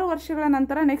ಸುಮಾರು ವರ್ಷಗಳ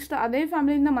ನಂತರ ನೆಕ್ಸ್ಟ್ ಅದೇ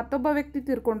ಫ್ಯಾಮಿಲಿಯಿಂದ ಮತ್ತೊಬ್ಬ ವ್ಯಕ್ತಿ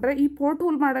ತೀರ್ಕೊಂಡ್ರೆ ಈ ಪೋರ್ಟ್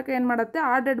ಹೋಲ್ ಮಾಡೋಕ್ಕೆ ಏನು ಮಾಡುತ್ತೆ,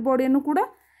 ಆ ಡೆಡ್ ಬಾಡಿಯನ್ನು ಕೂಡ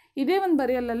ಇದೇ ಒಂದು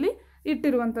ಬರಿಯಲಲ್ಲಿ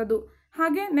ಇಟ್ಟಿರುವಂಥದ್ದು.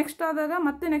 ಹಾಗೆ ನೆಕ್ಸ್ಟ್ ಆದಾಗ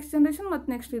ಮತ್ತೆ ನೆಕ್ಸ್ಟ್ ಜನ್ರೇಷನ್ ಮತ್ತು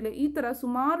ನೆಕ್ಸ್ಟ್ ಇಲ್ಲಿ ಈ ಥರ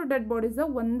ಸುಮಾರು ಡೆಡ್ ಬಾಡೀಸ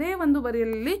ಒಂದೇ ಒಂದು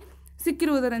ಬರಿಯಲಲ್ಲಿ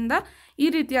ಸಿಕ್ಕಿರುವುದರಿಂದ ಈ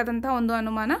ರೀತಿಯಾದಂಥ ಒಂದು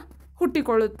ಅನುಮಾನ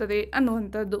ಹುಟ್ಟಿಕೊಳ್ಳುತ್ತದೆ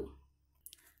ಅನ್ನುವಂಥದ್ದು.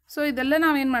 ಸೊ ಇದೆಲ್ಲ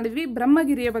ನಾವೇನು ಮಾಡಿದ್ವಿ,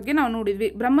 ಬ್ರಹ್ಮಗಿರಿಯ ಬಗ್ಗೆ ನಾವು ನೋಡಿದ್ವಿ.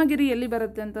 ಬ್ರಹ್ಮಗಿರಿ ಎಲ್ಲಿ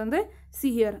ಬರುತ್ತೆ ಅಂತಂದರೆ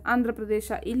ಸಿಹಿಯರ್, ಆಂಧ್ರ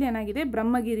ಪ್ರದೇಶ. ಇಲ್ಲಿ ಏನಾಗಿದೆ,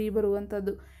 ಬ್ರಹ್ಮಗಿರಿ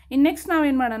ಬರುವಂಥದ್ದು. ಇನ್ನು ನೆಕ್ಸ್ಟ್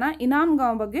ನಾವೇನು ಮಾಡೋಣ, ಇನಾಮ್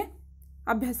ಗಾಂವ್ ಬಗ್ಗೆ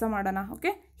ಅಭ್ಯಾಸ ಮಾಡೋಣ.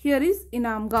 ಓಕೆ, ಹಿಯರ್ ಈಸ್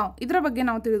ಇನಾಮ್ ಗಾಂವ್. ಇದರ ಬಗ್ಗೆ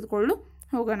ನಾವು ತಿಳಿದುಕೊಳ್ಳಲು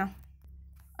ಹೋಗೋಣ.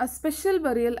 ಅ ಸ್ಪೆಷಲ್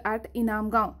ಬರಿಯಲ್ ಆಟ್ ಇನಾಮ್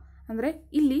ಗಾಂವ್ ಅಂದರೆ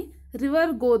ಇಲ್ಲಿ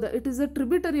river ಗೋದ್, it is a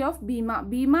tributary of Bima.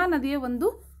 Bima ನದಿಯ ಒಂದು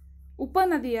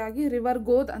ಉಪನದಿಯಾಗಿ ರಿವರ್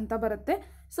ಗೋದ್ ಅಂತ ಬರುತ್ತೆ.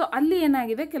 ಸೊ ಅಲ್ಲಿ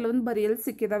ಏನಾಗಿದೆ, ಕೆಲವೊಂದು ಬರಿಯಲ್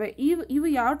ಸಿಕ್ಕಿದ್ದಾವೆ. ಇವು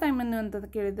ಯಾವ ಟೈಮನ್ನು ಅಂತ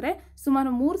ಕೇಳಿದರೆ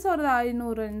ಸುಮಾರು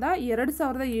 3500ರಿಂದ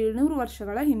 2700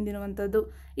 ವರ್ಷಗಳ ಹಿಂದಿರುವಂಥದ್ದು.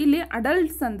 ಇಲ್ಲಿ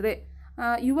ಅಡಲ್ಟ್ಸ್ ಅಂದರೆ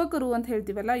ಯುವಕರು ಅಂತ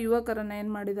ಹೇಳ್ತೀವಲ್ಲ, ಯುವಕರನ್ನು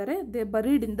ಏನು ಮಾಡಿದ್ದಾರೆ, ದೇ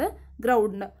ಬರೀಡ್ ಇನ್ ದ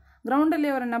ಗ್ರೌಂಡಲ್ಲಿ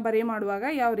ಅವರನ್ನು ಬರಿ ಮಾಡುವಾಗ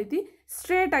ಯಾವ ರೀತಿ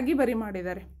ಸ್ಟ್ರೇಟಾಗಿ ಬರಿ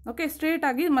ಮಾಡಿದ್ದಾರೆ. ಓಕೆ,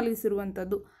 ಸ್ಟ್ರೇಟಾಗಿ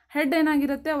ಮಲಗಿಸಿರುವಂಥದ್ದು. ಹೆಡ್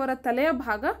ಏನಾಗಿರುತ್ತೆ, ಅವರ ತಲೆಯ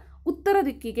ಭಾಗ ಉತ್ತರ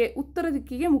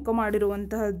ದಿಕ್ಕಿಗೆ ಮುಖ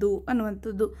ಮಾಡಿರುವಂತಹದ್ದು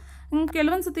ಅನ್ನುವಂಥದ್ದು.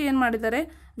 ಕೆಲವೊಂದು ಸತಿ ಏನು ಮಾಡಿದ್ದಾರೆ,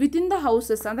 ವಿತಿನ್ ದ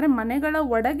ಹೌಸಸ್ ಅಂದರೆ ಮನೆಗಳ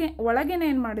ಒಳಗೇನೆ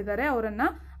ಏನು ಮಾಡಿದ್ದಾರೆ, ಅವರನ್ನು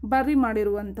ಬರಿ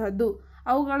ಮಾಡಿರುವಂಥದ್ದು.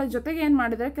 ಅವುಗಳ ಜೊತೆಗೆ ಏನು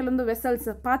ಮಾಡಿದ್ದಾರೆ, ಕೆಲವೊಂದು ವೆಸಲ್ಸ್,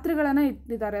 ಪಾತ್ರೆಗಳನ್ನು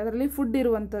ಇಟ್ಟಿದ್ದಾರೆ, ಅದರಲ್ಲಿ ಫುಡ್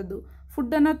ಇರುವಂಥದ್ದು.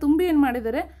 ಫುಡ್ಡನ್ನು ತುಂಬಿ ಏನು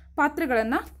ಮಾಡಿದ್ದಾರೆ,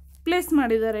 ಪಾತ್ರೆಗಳನ್ನು ಪ್ಲೇಸ್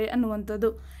ಮಾಡಿದ್ದಾರೆ ಅನ್ನುವಂಥದ್ದು.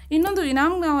 ಇನ್ನೊಂದು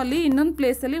ಇನಾಮ್ ಗಾಂವಲ್ಲಿ ಇನ್ನೊಂದು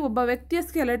ಪ್ಲೇಸಲ್ಲಿ ಒಬ್ಬ ವ್ಯಕ್ತಿಯ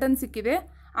ಸ್ಕೆಲೆಟನ್ ಸಿಕ್ಕಿದೆ.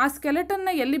 ಆ ಸ್ಕೆಲೆಟನ್ನ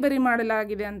ಎಲ್ಲಿ ಬರಿ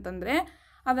ಮಾಡಲಾಗಿದೆ ಅಂತಂದರೆ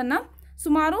ಅದನ್ನು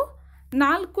ಸುಮಾರು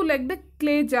 4 ಲೆಗ್ಡ್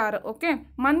ಕ್ಲೇ ಜಾರ್, ಓಕೆ,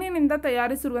 ಮಣ್ಣಿನಿಂದ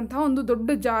ತಯಾರಿಸಿರುವಂತಹ ಒಂದು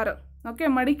ದೊಡ್ಡ ಜಾರ್, ಓಕೆ,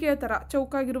 ಮಡಿಕೆಯ ಥರ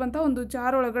ಚೌಕಾಗಿರುವಂಥ ಒಂದು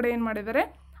ಜಾರ್ ಒಳಗಡೆ ಏನು ಮಾಡಿದ್ದಾರೆ,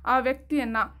 ಆ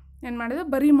ವ್ಯಕ್ತಿಯನ್ನು ಏನು ಮಾಡಿದರೆ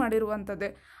ಬರಿ ಮಾಡಿರುವಂಥದ್ದೇ.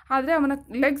 ಆದರೆ ಅವನ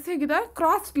ಲೆಗ್ಸ್ ಹೇಗಿದೆ,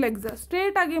 ಕ್ರಾಸ್ಡ್ ಲೆಗ್ಸ್,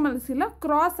 ಸ್ಟ್ರೇಟಾಗಿ ಮಲಗಿಸಿಲ್ಲ,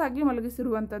 ಕ್ರಾಸ್ ಆಗಿ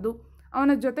ಮಲಗಿಸಿರುವಂಥದ್ದು.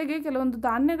 ಅವನ ಜೊತೆಗೆ ಕೆಲವೊಂದು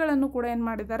ಧಾನ್ಯಗಳನ್ನು ಕೂಡ ಏನು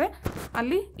ಮಾಡಿದ್ದಾರೆ,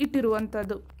 ಅಲ್ಲಿ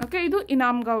ಇಟ್ಟಿರುವಂಥದ್ದು. ಓಕೆ, ಇದು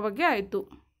ಇನಾಮ್ ಗಾಂವ್ ಬಗ್ಗೆ ಆಯಿತು.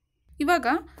 ಇವಾಗ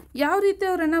ಯಾವ ರೀತಿ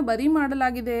ಅವರನ್ನು ಬರಿ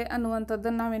ಮಾಡಲಾಗಿದೆ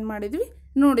ಅನ್ನುವಂಥದ್ದನ್ನು ನಾವೇನು ಮಾಡಿದ್ವಿ,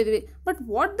 ನೋಡಿದ್ವಿ. But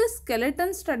what the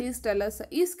skeleton studies tell us,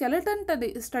 ಈ ಸ್ಕೆಲೆಟನ್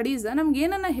ಸ್ಟಡೀಸ್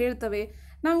ನಮಗೇನನ್ನು ಹೇಳ್ತವೆ,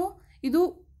 ನಾವು ಇದು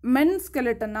ಮೆನ್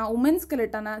ಸ್ಕೆಲೆಟನ್ನ, ವುಮೆನ್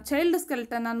ಸ್ಕೆಲೆಟನ್ನ, ಚೈಲ್ಡ್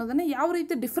ಸ್ಕೆಲೆಟನ್ ಅನ್ನೋದನ್ನು ಯಾವ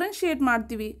ರೀತಿ ಡಿಫ್ರೆನ್ಷಿಯೇಟ್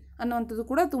ಮಾಡ್ತೀವಿ ಅನ್ನುವಂಥದ್ದು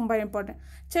ಕೂಡ ತುಂಬ ಇಂಪಾರ್ಟೆಂಟ್.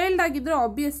 ಚೈಲ್ಡ್ ಆಗಿದ್ದರೆ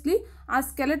ಆಬ್ವಿಯಸ್ಲಿ ಆ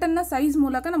ಸ್ಕೆಲೆಟನ್ನ ಸೈಜ್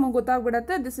ಮೂಲಕ ನಮಗೆ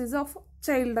ಗೊತ್ತಾಗ್ಬಿಡುತ್ತೆ ದಿಸ್ ಈಸ್ ಆಫ್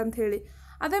ಚೈಲ್ಡ್ ಅಂತ ಹೇಳಿ.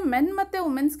 ಅದೇ ಮೆನ್ ಮತ್ತು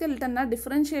ವುಮೆನ್ ಸ್ಕೆಲೆಟನ್ನ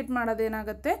ಡಿಫ್ರೆನ್ಷಿಯೇಟ್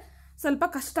ಮಾಡೋದೇನಾಗುತ್ತೆ, ಸ್ವಲ್ಪ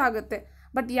ಕಷ್ಟ ಆಗುತ್ತೆ.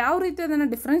 ಬಟ್ ಯಾವ ರೀತಿ ಅದನ್ನು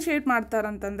differentiate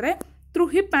ಮಾಡ್ತಾರಂತಂದರೆ through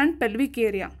hip and pelvic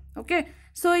area. Okay,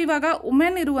 so ಇವಾಗ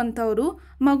ವುಮೆನ್ ಇರುವಂಥವರು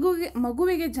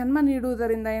ಮಗುವಿಗೆ ಜನ್ಮ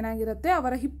ನೀಡುವುದರಿಂದ ಏನಾಗಿರುತ್ತೆ,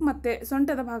 ಅವರ ಹಿಪ್ ಮತ್ತು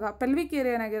ಸೊಂಟದ ಭಾಗ ಪೆಲ್ವಿಕ್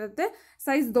ಏರಿಯಾ ಏನಾಗಿರುತ್ತೆ,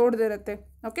 ಸೈಜ್ ದೊಡ್ಡದಿರುತ್ತೆ.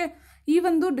 ಓಕೆ, ಈ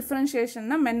ಒಂದು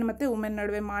ಡಿಫ್ರೆನ್ಷಿಯೇಷನ್ನ ಮೆನ್ ಮತ್ತು ವುಮೆನ್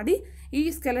ನಡುವೆ ಮಾಡಿ ಈ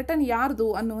ಸ್ಕೆಲೆಟನ್ ಯಾರ್ದು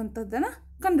ಅನ್ನುವಂಥದ್ದನ್ನು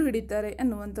ಕಂಡುಹಿಡಿತಾರೆ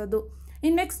ಅನ್ನುವಂಥದ್ದು.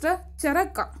 ಇನ್ನು ನೆಕ್ಸ್ಟ್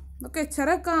ಚರಕ. ಓಕೆ,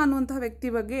 ಚರಕ ಅನ್ನುವಂಥ ವ್ಯಕ್ತಿ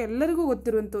ಬಗ್ಗೆ ಎಲ್ಲರಿಗೂ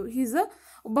ಗೊತ್ತಿರುವಂಥದ್ದು. ಈಸ್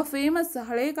ಒಬ್ಬ ಫೇಮಸ್,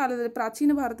 ಹಳೆಯ ಕಾಲದಲ್ಲಿ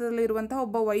ಪ್ರಾಚೀನ ಭಾರತದಲ್ಲಿ ಇರುವಂತಹ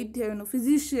ಒಬ್ಬ ವೈದ್ಯನು,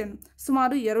 ಫಿಸಿಷಿಯನ್,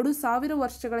 ಸುಮಾರು 2000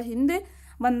 ವರ್ಷಗಳ ಹಿಂದೆ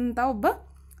ಬಂದಂಥ ಒಬ್ಬ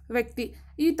ವ್ಯಕ್ತಿ.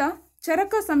 ಈತ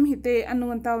ಚರಕ ಸಂಹಿತೆ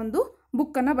ಅನ್ನುವಂಥ ಒಂದು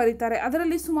ಬುಕ್ಕನ್ನು ಬರೀತಾರೆ.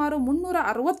 ಅದರಲ್ಲಿ ಸುಮಾರು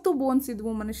 360 ಬೋನ್ಸ್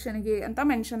ಇದ್ವು ಮನುಷ್ಯನಿಗೆ ಅಂತ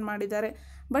ಮೆನ್ಷನ್ ಮಾಡಿದ್ದಾರೆ.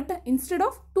 ಬಟ್ ಇನ್ಸ್ಟೆಡ್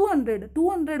ಆಫ್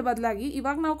 200 ಬದಲಾಗಿ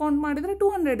ಇವಾಗ ನಾವು ಕೌಂಟ್ ಮಾಡಿದರೆ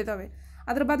 200 ಇದ್ದಾವೆ.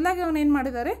 ಅದರ ಬದಲಾಗಿ ಅವನೇನು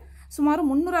ಮಾಡಿದ್ದಾರೆ, ಸುಮಾರು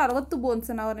 360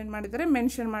 ಬೋನ್ಸನ್ನು ಅವರೇನು ಮಾಡಿದ್ದಾರೆ,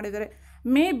 ಮೆನ್ಷನ್ ಮಾಡಿದ್ದಾರೆ.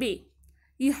 ಮೇ ಬಿ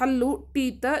ಈ ಹಲ್ಲು,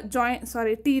 ಟೀತ್,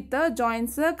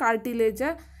 ಜಾಯಿಂಟ್ಸ್, ಕಾರ್ಟಿಲೇಜ್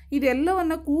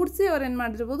ಇದೆಲ್ಲವನ್ನು ಕೂಡಿಸಿ ಅವರೇನು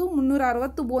ಮಾಡಿರ್ಬೋದು,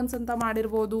 360 ಬೋನ್ಸ್ ಅಂತ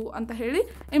ಮಾಡಿರ್ಬೋದು ಅಂತ ಹೇಳಿ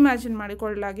ಇಮ್ಯಾಜಿನ್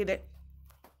ಮಾಡಿಕೊಳ್ಳಲಾಗಿದೆ.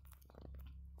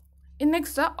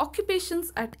 ನೆಕ್ಸ್ಟ್ ಆಕ್ಯುಪೇಷನ್ಸ್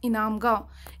ಅಟ್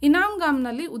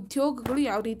ಇನಾಮ್ಗಾಮ್ನಲ್ಲಿ ಉದ್ಯೋಗಗಳು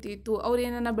ಯಾವ ರೀತಿ ಇತ್ತು, ಅವ್ರು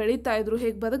ಏನನ್ನ ಬೆಳೀತಾ ಇದ್ರು,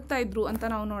 ಹೇಗೆ ಬದುಕ್ತಾ ಇದ್ರು ಅಂತ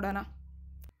ನಾವು ನೋಡೋಣ.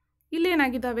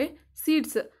 ಇಲ್ಲೇನಾಗಿದ್ದಾವೆ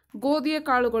ಸೀಡ್ಸ್, ಗೋಧಿಯ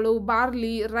ಕಾಳುಗಳು,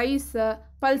 ಬಾರ್ಲಿ, ರೈಸ್,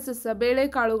 ಪಲ್ಸಸ್,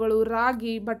 ಬೇಳೆಕಾಳುಗಳು,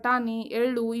 ರಾಗಿ, ಬಟಾಣಿ,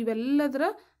 ಎಳ್ಳು, ಇವೆಲ್ಲದರ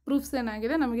ಪ್ರೂಫ್ಸ್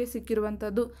ಏನಾಗಿದೆ ನಮಗೆ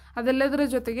ಸಿಕ್ಕಿರುವಂಥದ್ದು. ಅದೆಲ್ಲದರ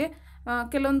ಜೊತೆಗೆ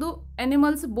ಕೆಲವೊಂದು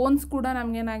ಎನಿಮಲ್ಸ್ ಬೋನ್ಸ್ ಕೂಡ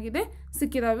ನಮಗೇನಾಗಿದೆ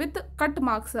ಸಿಕ್ಕಿದಾವೆ ವಿತ್ ಕಟ್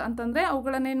ಮಾರ್ಕ್ಸ್, ಅಂತಂದರೆ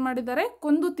ಅವುಗಳನ್ನೇನು ಮಾಡಿದ್ದಾರೆ,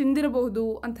 ಕೊಂದು ತಿಂದಿರಬಹುದು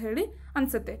ಅಂತ ಹೇಳಿ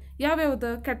ಅನಿಸುತ್ತೆ. ಯಾವ್ಯಾವುದು,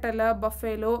 ಕೆಟಲ್,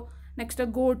 ಬಫೆಲೋ, ನೆಕ್ಸ್ಟ್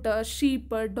ಗೋಟ್,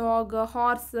 ಶೀಪ್, ಡಾಗ್,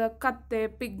 ಹಾರ್ಸ್, ಕತ್ತೆ,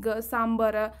 ಪಿಗ್,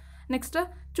 ಸಾಂಬಾರ್, ನೆಕ್ಸ್ಟ್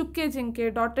ಚುಕ್ಕೆ ಜಿಂಕೆ,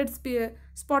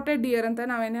 ಸ್ಪಾಟೆಡ್ ಡಿಯರ್ ಅಂತ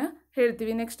ನಾವೇನು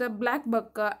ಹೇಳ್ತೀವಿ, ನೆಕ್ಸ್ಟ್ ಬ್ಲ್ಯಾಕ್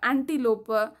ಬಕ್,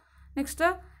 ಆ್ಯಂಟಿಲೋಪ್, ನೆಕ್ಸ್ಟ್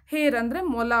ಹೇರ್ ಅಂದರೆ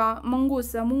ಮೊಲ,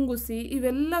 ಮುಂಗುಸಿ,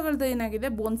 ಇವೆಲ್ಲಗಳದ್ದು ಏನಾಗಿದೆ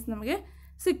ಬೋನ್ಸ್ ನಮಗೆ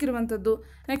ಸಿಕ್ಕಿರುವಂಥದ್ದು.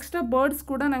 ನೆಕ್ಸ್ಟ್ ಬರ್ಡ್ಸ್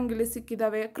ಕೂಡ ನಮಗಿಲ್ಲಿ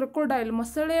ಸಿಕ್ಕಿದ್ದಾವೆ. ಕ್ರೊಕೊಡೈಲ್,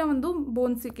 ಮೊಸಳೆಯ ಒಂದು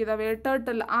ಬೋನ್ಸ್ ಸಿಕ್ಕಿದ್ದಾವೆ.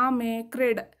 ಟರ್ಟಲ್, ಆಮೆ,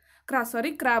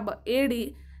 ಕ್ರ್ಯಾಬ್, ಏಡಿ,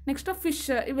 ನೆಕ್ಸ್ಟ್ ಫಿಶ್,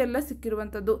 ಇವೆಲ್ಲ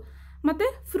ಸಿಕ್ಕಿರುವಂಥದ್ದು. ಮತ್ತು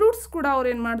ಫ್ರೂಟ್ಸ್ ಕೂಡ ಅವ್ರು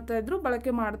ಏನು ಮಾಡ್ತಾಯಿದ್ರು,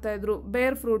 ಬಳಕೆ ಮಾಡ್ತಾಯಿದ್ರು.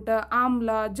 ಬೇರ್ ಫ್ರೂಟ್, ಆಮ್ಲ,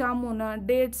 ಜಾಮೂನ್,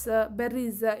 ಡೇಟ್ಸ್,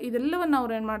 ಬೆರ್ರೀಸ್, ಇದೆಲ್ಲವನ್ನು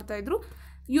ಅವ್ರು ಏನು ಮಾಡ್ತಾಯಿದ್ರು,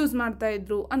 ಯೂಸ್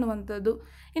ಮಾಡ್ತಾಯಿದ್ರು ಅನ್ನುವಂಥದ್ದು.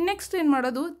 ಇನ್ನು ನೆಕ್ಸ್ಟ್ ಏನು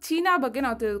ಮಾಡೋದು, ಚೀನಾ ಬಗ್ಗೆ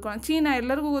ನಾವು ತಿಳಿದುಕೊಳ್ಳೋಣ. ಚೀನಾ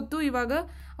ಎಲ್ಲರಿಗೂ ಗೊತ್ತು, ಇವಾಗ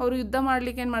ಅವರು ಯುದ್ಧ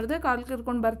ಮಾಡಲಿಕ್ಕೆ ಏನು ಮಾಡಿದ್ರೆ ಕಾಲು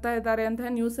ಕರ್ಕೊಂಡು ಬರ್ತಾ ಇದ್ದಾರೆ ಅಂತ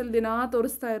ನ್ಯೂಸಲ್ಲಿ ದಿನ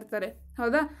ತೋರಿಸ್ತಾ ಇರ್ತಾರೆ,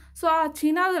 ಹೌದಾ. ಸೊ ಆ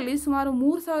ಚೀನಾದಲ್ಲಿ ಸುಮಾರು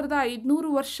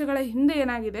 3500 ವರ್ಷಗಳ ಹಿಂದೆ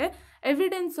ಏನಾಗಿದೆ,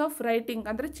 ಎವಿಡೆನ್ಸ್ ಆಫ್ ರೈಟಿಂಗ್,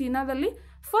 ಅಂದರೆ ಚೀನಾದಲ್ಲಿ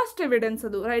ಫಸ್ಟ್ ಎವಿಡೆನ್ಸ್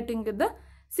ಅದು ರೈಟಿಂಗಿದ್ದ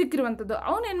ಸಿಕ್ಕಿರುವಂಥದ್ದು.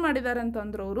 ಅವನೇನು ಮಾಡಿದ್ದಾರೆ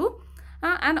ಅಂತಂದ್ರೆ ಅವರು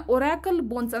ಒರಾಕಲ್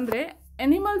ಬೋನ್ಸ್, ಅಂದರೆ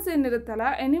ಎನಿಮಲ್ಸ್ ಏನಿರುತ್ತಲ್ಲ,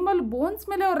 ಎನಿಮಲ್ ಬೋನ್ಸ್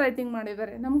ಮೇಲೆ ಅವ್ರು ರೈಟಿಂಗ್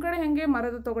ಮಾಡಿದ್ದಾರೆ. ನಮ್ಮ ಕಡೆ ಹೆಂಗೆ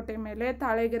ಮರದ ತೊಗಟೆ ಮೇಲೆ,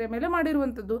 ತಾಳೆಗೆರೆ ಮೇಲೆ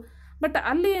ಮಾಡಿರುವಂಥದ್ದು. ಬಟ್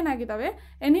ಅಲ್ಲಿ ಏನಾಗಿದ್ದಾವೆ,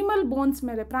 ಎನಿಮಲ್ ಬೋನ್ಸ್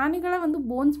ಮೇಲೆ, ಪ್ರಾಣಿಗಳ ಒಂದು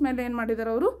ಬೋನ್ಸ್ ಮೇಲೆ ಏನು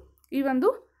ಮಾಡಿದ್ದಾರೆ ಅವರು ಈ ಒಂದು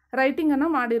ರೈಟಿಂಗನ್ನು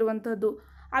ಮಾಡಿರುವಂಥದ್ದು.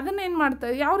 ಅದನ್ನೇನು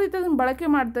ಮಾಡ್ತಾರೆ, ಯಾವ ರೀತಿ ಅದನ್ನು ಬಳಕೆ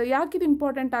ಮಾಡ್ತಾರೆ, ಯಾಕೆ ಇದು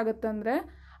ಇಂಪಾರ್ಟೆಂಟ್ ಆಗುತ್ತೆ ಅಂದರೆ,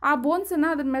 ಆ ಬೋನ್ಸನ್ನು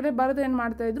ಅದ್ರ ಮೇಲೆ ಬರೆದು ಏನು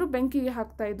ಮಾಡ್ತಾಯಿದ್ರು, ಬೆಂಕಿಗೆ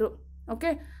ಹಾಕ್ತಾಯಿದ್ರು.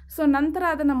 ಓಕೆ, ಸೊ ನಂತರ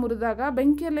ಅದನ್ನು ಮುರಿದಾಗ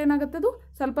ಬೆಂಕಿಯಲ್ಲಿ ಏನಾಗುತ್ತೆ, ಅದು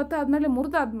ಸ್ವಲ್ಪ ಹೊತ್ತು ಆದಮೇಲೆ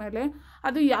ಮುರಿದಾದ್ಮೇಲೆ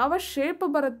ಅದು ಯಾವ ಶೇಪ್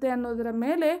ಬರುತ್ತೆ ಅನ್ನೋದರ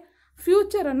ಮೇಲೆ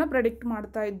ಫ್ಯೂಚರನ್ನು ಪ್ರೆಡಿಕ್ಟ್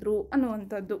ಮಾಡ್ತಾಯಿದ್ರು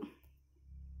ಅನ್ನುವಂಥದ್ದು.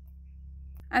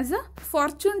 ಆ್ಯಸ್ ಅ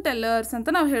ಫಾರ್ಚೂನ್ ಟೆಲ್ಲರ್ಸ್ ಅಂತ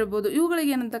ನಾವು ಹೇಳ್ಬೋದು.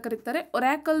 ಇವುಗಳಿಗೆ ಏನಂತ ಕರೀತಾರೆ,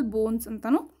 ಒರಾಕಲ್ ಬೋನ್ಸ್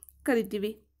ಅಂತಲೂ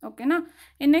ಕರಿತೀವಿ. ಓಕೆನಾ.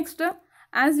 ಇನ್ನು next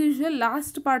as usual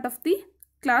last part of the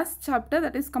class chapter,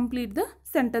 that is complete the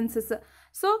sentences.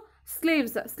 So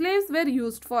slaves wear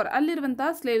used for,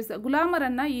 ಅಲ್ಲಿರುವಂತಹ ಸ್ಲೇವ್ಸ್,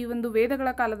 ಗುಲಾಮರನ್ನು ಈ ಒಂದು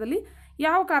ವೇದಗಳ ಕಾಲದಲ್ಲಿ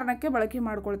ಯಾವ ಕಾರಣಕ್ಕೆ ಬಳಕೆ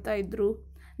ಮಾಡ್ಕೊಳ್ತಾ ಇದ್ರು.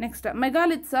 Next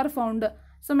ಮೆಗಾಲಿತ್ಸ್ are found.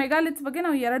 ಸೊ ಮೆಗಾಲಿತ್ಸ್ ಬಗ್ಗೆ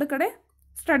ನಾವು 2 ಕಡೆ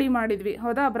ಸ್ಟಡಿ ಮಾಡಿದ್ವಿ,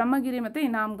 ಹೌದಾ, ಬ್ರಹ್ಮಗಿರಿ ಮತ್ತು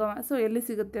ಇನಾಮ್ಗಾಮ್. ಸೊ ಎಲ್ಲಿ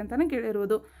ಸಿಗುತ್ತೆ ಅಂತಲೇ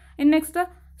ಕೇಳಿರುವುದು. ಇನ್ನು next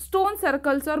stone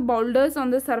circles R ಬೌಲ್ಡರ್ಸ್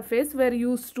on the surface wear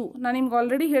use to. ನಾನು ನಿಮ್ಗೆ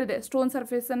ಆಲ್ರೆಡಿ ಹೇಳಿದೆ, ಸ್ಟೋನ್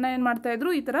ಸರ್ಫೇಸನ್ನು ಏನು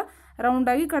ಮಾಡ್ತಾಯಿದ್ರು, ಈ ಥರ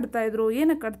ರೌಂಡಾಗಿ ಕಟ್ತಾಯಿದ್ರು.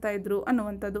 ಏನಕ್ಕೆ ಕಟ್ತಾಯಿದ್ರು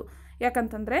ಅನ್ನುವಂಥದ್ದು,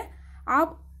 ಯಾಕಂತಂದರೆ ಆ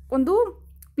ಒಂದು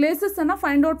ಪ್ಲೇಸಸನ್ನು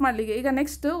ಫೈಂಡ್ ಔಟ್ ಮಾಡಲಿಕ್ಕೆ. ಈಗ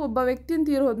ನೆಕ್ಸ್ಟ್ ಒಬ್ಬ ವ್ಯಕ್ತಿನ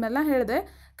ತೀರಿ ಹೋದ್ಮೇಲೆ ಹೇಳಿದೆ,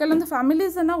 ಕೆಲವೊಂದು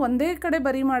ಫ್ಯಾಮಿಲೀಸನ್ನು ಒಂದೇ ಕಡೆ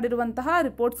ಬರಿ ಮಾಡಿರುವಂತಹ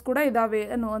ರಿಪೋರ್ಟ್ಸ್ ಕೂಡ ಇದ್ದಾವೆ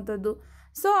ಅನ್ನುವಂಥದ್ದು.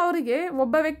 ಸೊ ಅವರಿಗೆ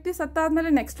ಒಬ್ಬ ವ್ಯಕ್ತಿ ಸತ್ತಾದ್ಮೇಲೆ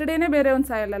ನೆಕ್ಸ್ಟ್ ಡೇನೇ ಬೇರೆ ಒಂದು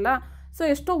ಸಾಯಲ್ಲ. ಸೊ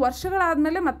ಎಷ್ಟೋ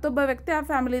ವರ್ಷಗಳಾದಮೇಲೆ ಮತ್ತೊಬ್ಬ ವ್ಯಕ್ತಿ ಆ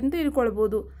ಫ್ಯಾಮಿಲಿಯಿಂದ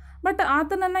ತಿಳ್ಕೊಳ್ಬೋದು. ಬಟ್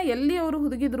ಆತನನ್ನು ಎಲ್ಲಿ ಅವರು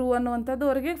ಹುದುಗಿದ್ರು ಅನ್ನುವಂಥದ್ದು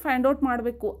ಅವರಿಗೆ ಫೈಂಡ್ ಔಟ್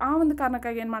ಮಾಡಬೇಕು. ಆ ಒಂದು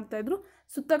ಕಾರಣಕ್ಕಾಗಿ ಏನು ಮಾಡ್ತಾಯಿದ್ರು,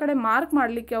 ಸುತ್ತ ಕಡೆ ಮಾರ್ಕ್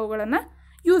ಮಾಡಲಿಕ್ಕೆ ಅವುಗಳನ್ನು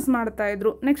ಯೂಸ್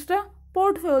ಮಾಡ್ತಾಯಿದ್ರು. Next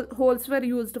port holes wear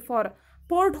used for,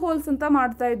 port holes ಅಂತ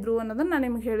ಮಾಡ್ತಾಯಿದ್ರು ಅನ್ನೋದನ್ನು ನಾನು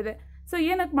ನಿಮ್ಗೆ ಹೇಳಿದೆ. ಸೊ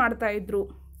ಏನಕ್ಕೆ ಮಾಡ್ತಾಯಿದ್ರು.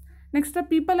 ನೆಕ್ಸ್ಟ್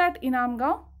ಪೀಪಲ್ ಆಟ್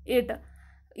ಇನಾಮ್ಗಾಂವ್ ಏಟ್,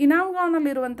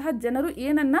 ಇನಾಮ್ಗಾಂವ್ನಲ್ಲಿರುವಂತಹ ಜನರು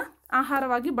ಏನನ್ನು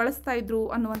ಆಹಾರವಾಗಿ ಬಳಸ್ತಾ ಇದ್ರು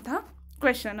ಅನ್ನುವಂತಹ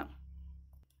ಕ್ವೆಶನ್.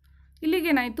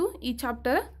 ಇಲ್ಲಿಗೇನಾಯಿತು, ಈ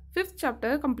ಚಾಪ್ಟರ್ 5th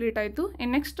ಚಾಪ್ಟರ್ ಕಂಪ್ಲೀಟ್ ಆಯಿತು.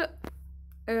 ಇನ್ನು ನೆಕ್ಸ್ಟ್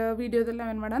ವಿಡಿಯೋದಲ್ಲಿ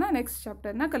ನಾವೇನು ಮಾಡೋಣ, ನೆಕ್ಸ್ಟ್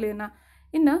ಚಾಪ್ಟರ್ನ ಕಲಿಯೋಣ.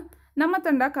 ಇನ್ನು ನಮ್ಮ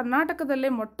ತಂಡ ಕರ್ನಾಟಕದಲ್ಲೇ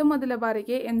ಮೊದಲ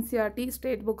ಬಾರಿಗೆ NCERT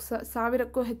ಸ್ಟೇಟ್ ಬುಕ್ಸ್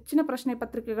 1000ಕ್ಕೂ ಹೆಚ್ಚಿನ ಪ್ರಶ್ನೆ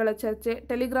ಪತ್ರಿಕೆಗಳ ಚರ್ಚೆ,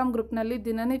 ಟೆಲಿಗ್ರಾಮ್ ಗ್ರೂಪ್ನಲ್ಲಿ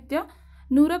ದಿನನಿತ್ಯ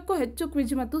 100ಕ್ಕೂ ಹೆಚ್ಚು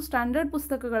ಕ್ವಿಜ್ ಮತ್ತು ಸ್ಟ್ಯಾಂಡರ್ಡ್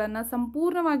ಪುಸ್ತಕಗಳನ್ನು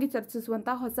ಸಂಪೂರ್ಣವಾಗಿ ಚರ್ಚಿಸುವಂಥ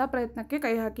ಹೊಸ ಪ್ರಯತ್ನಕ್ಕೆ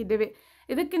ಕೈ ಹಾಕಿದ್ದೇವೆ.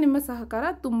 ಇದಕ್ಕೆ ನಿಮ್ಮ ಸಹಕಾರ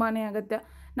ತುಂಬಾ ಅಗತ್ಯ.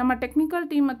 ನಮ್ಮ ಟೆಕ್ನಿಕಲ್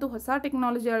ಟೀಮ್ ಮತ್ತು ಹೊಸ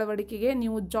ಟೆಕ್ನಾಲಜಿ ಅಳವಡಿಕೆಗೆ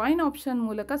ನೀವು ಜಾಯಿನ್ ಆಪ್ಷನ್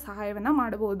ಮೂಲಕ ಸಹಾಯವನ್ನು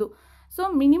ಮಾಡಬಹುದು. ಸೊ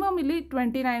ಮಿನಿಮಮ್ ಇಲ್ಲಿ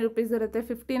 29 ರೂಪೀಸ್ ಇರುತ್ತೆ,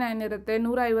 59 ಇರುತ್ತೆ,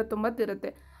 159 ಇರುತ್ತೆ.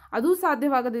 ಅದು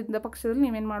ಸಾಧ್ಯವಾಗದಿದ್ದ ಪಕ್ಷದಲ್ಲಿ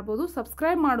ನೀವೇನು ಮಾಡ್ಬೋದು,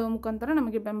 ಸಬ್ಸ್ಕ್ರೈಬ್ ಮಾಡುವ ಮುಖಾಂತರ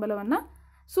ನಮಗೆ ಬೆಂಬಲವನ್ನು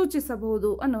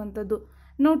ಸೂಚಿಸಬಹುದು ಅನ್ನುವಂಥದ್ದು.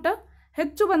 ನೋಟ,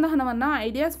 ಹೆಚ್ಚು ಬಂದ ಹಣವನ್ನು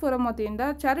ಐಡಿಯಾಸ್ ಫೋರಮ್ ವತಿಯಿಂದ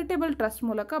ಚಾರಿಟೇಬಲ್ ಟ್ರಸ್ಟ್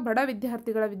ಮೂಲಕ ಬಡ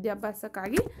ವಿದ್ಯಾರ್ಥಿಗಳ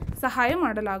ವಿದ್ಯಾಭ್ಯಾಸಕ್ಕಾಗಿ ಸಹಾಯ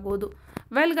ಮಾಡಲಾಗುವುದು.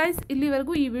 ವೆಲ್ ಗೈಸ್,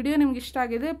 ಇಲ್ಲಿವರೆಗೂ ಈ ವಿಡಿಯೋ ನಿಮ್ಗೆ ಇಷ್ಟ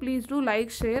ಆಗಿದೆ, please do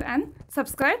like, share and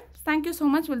subscribe. Thank you so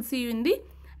much. Will see you in the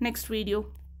next video.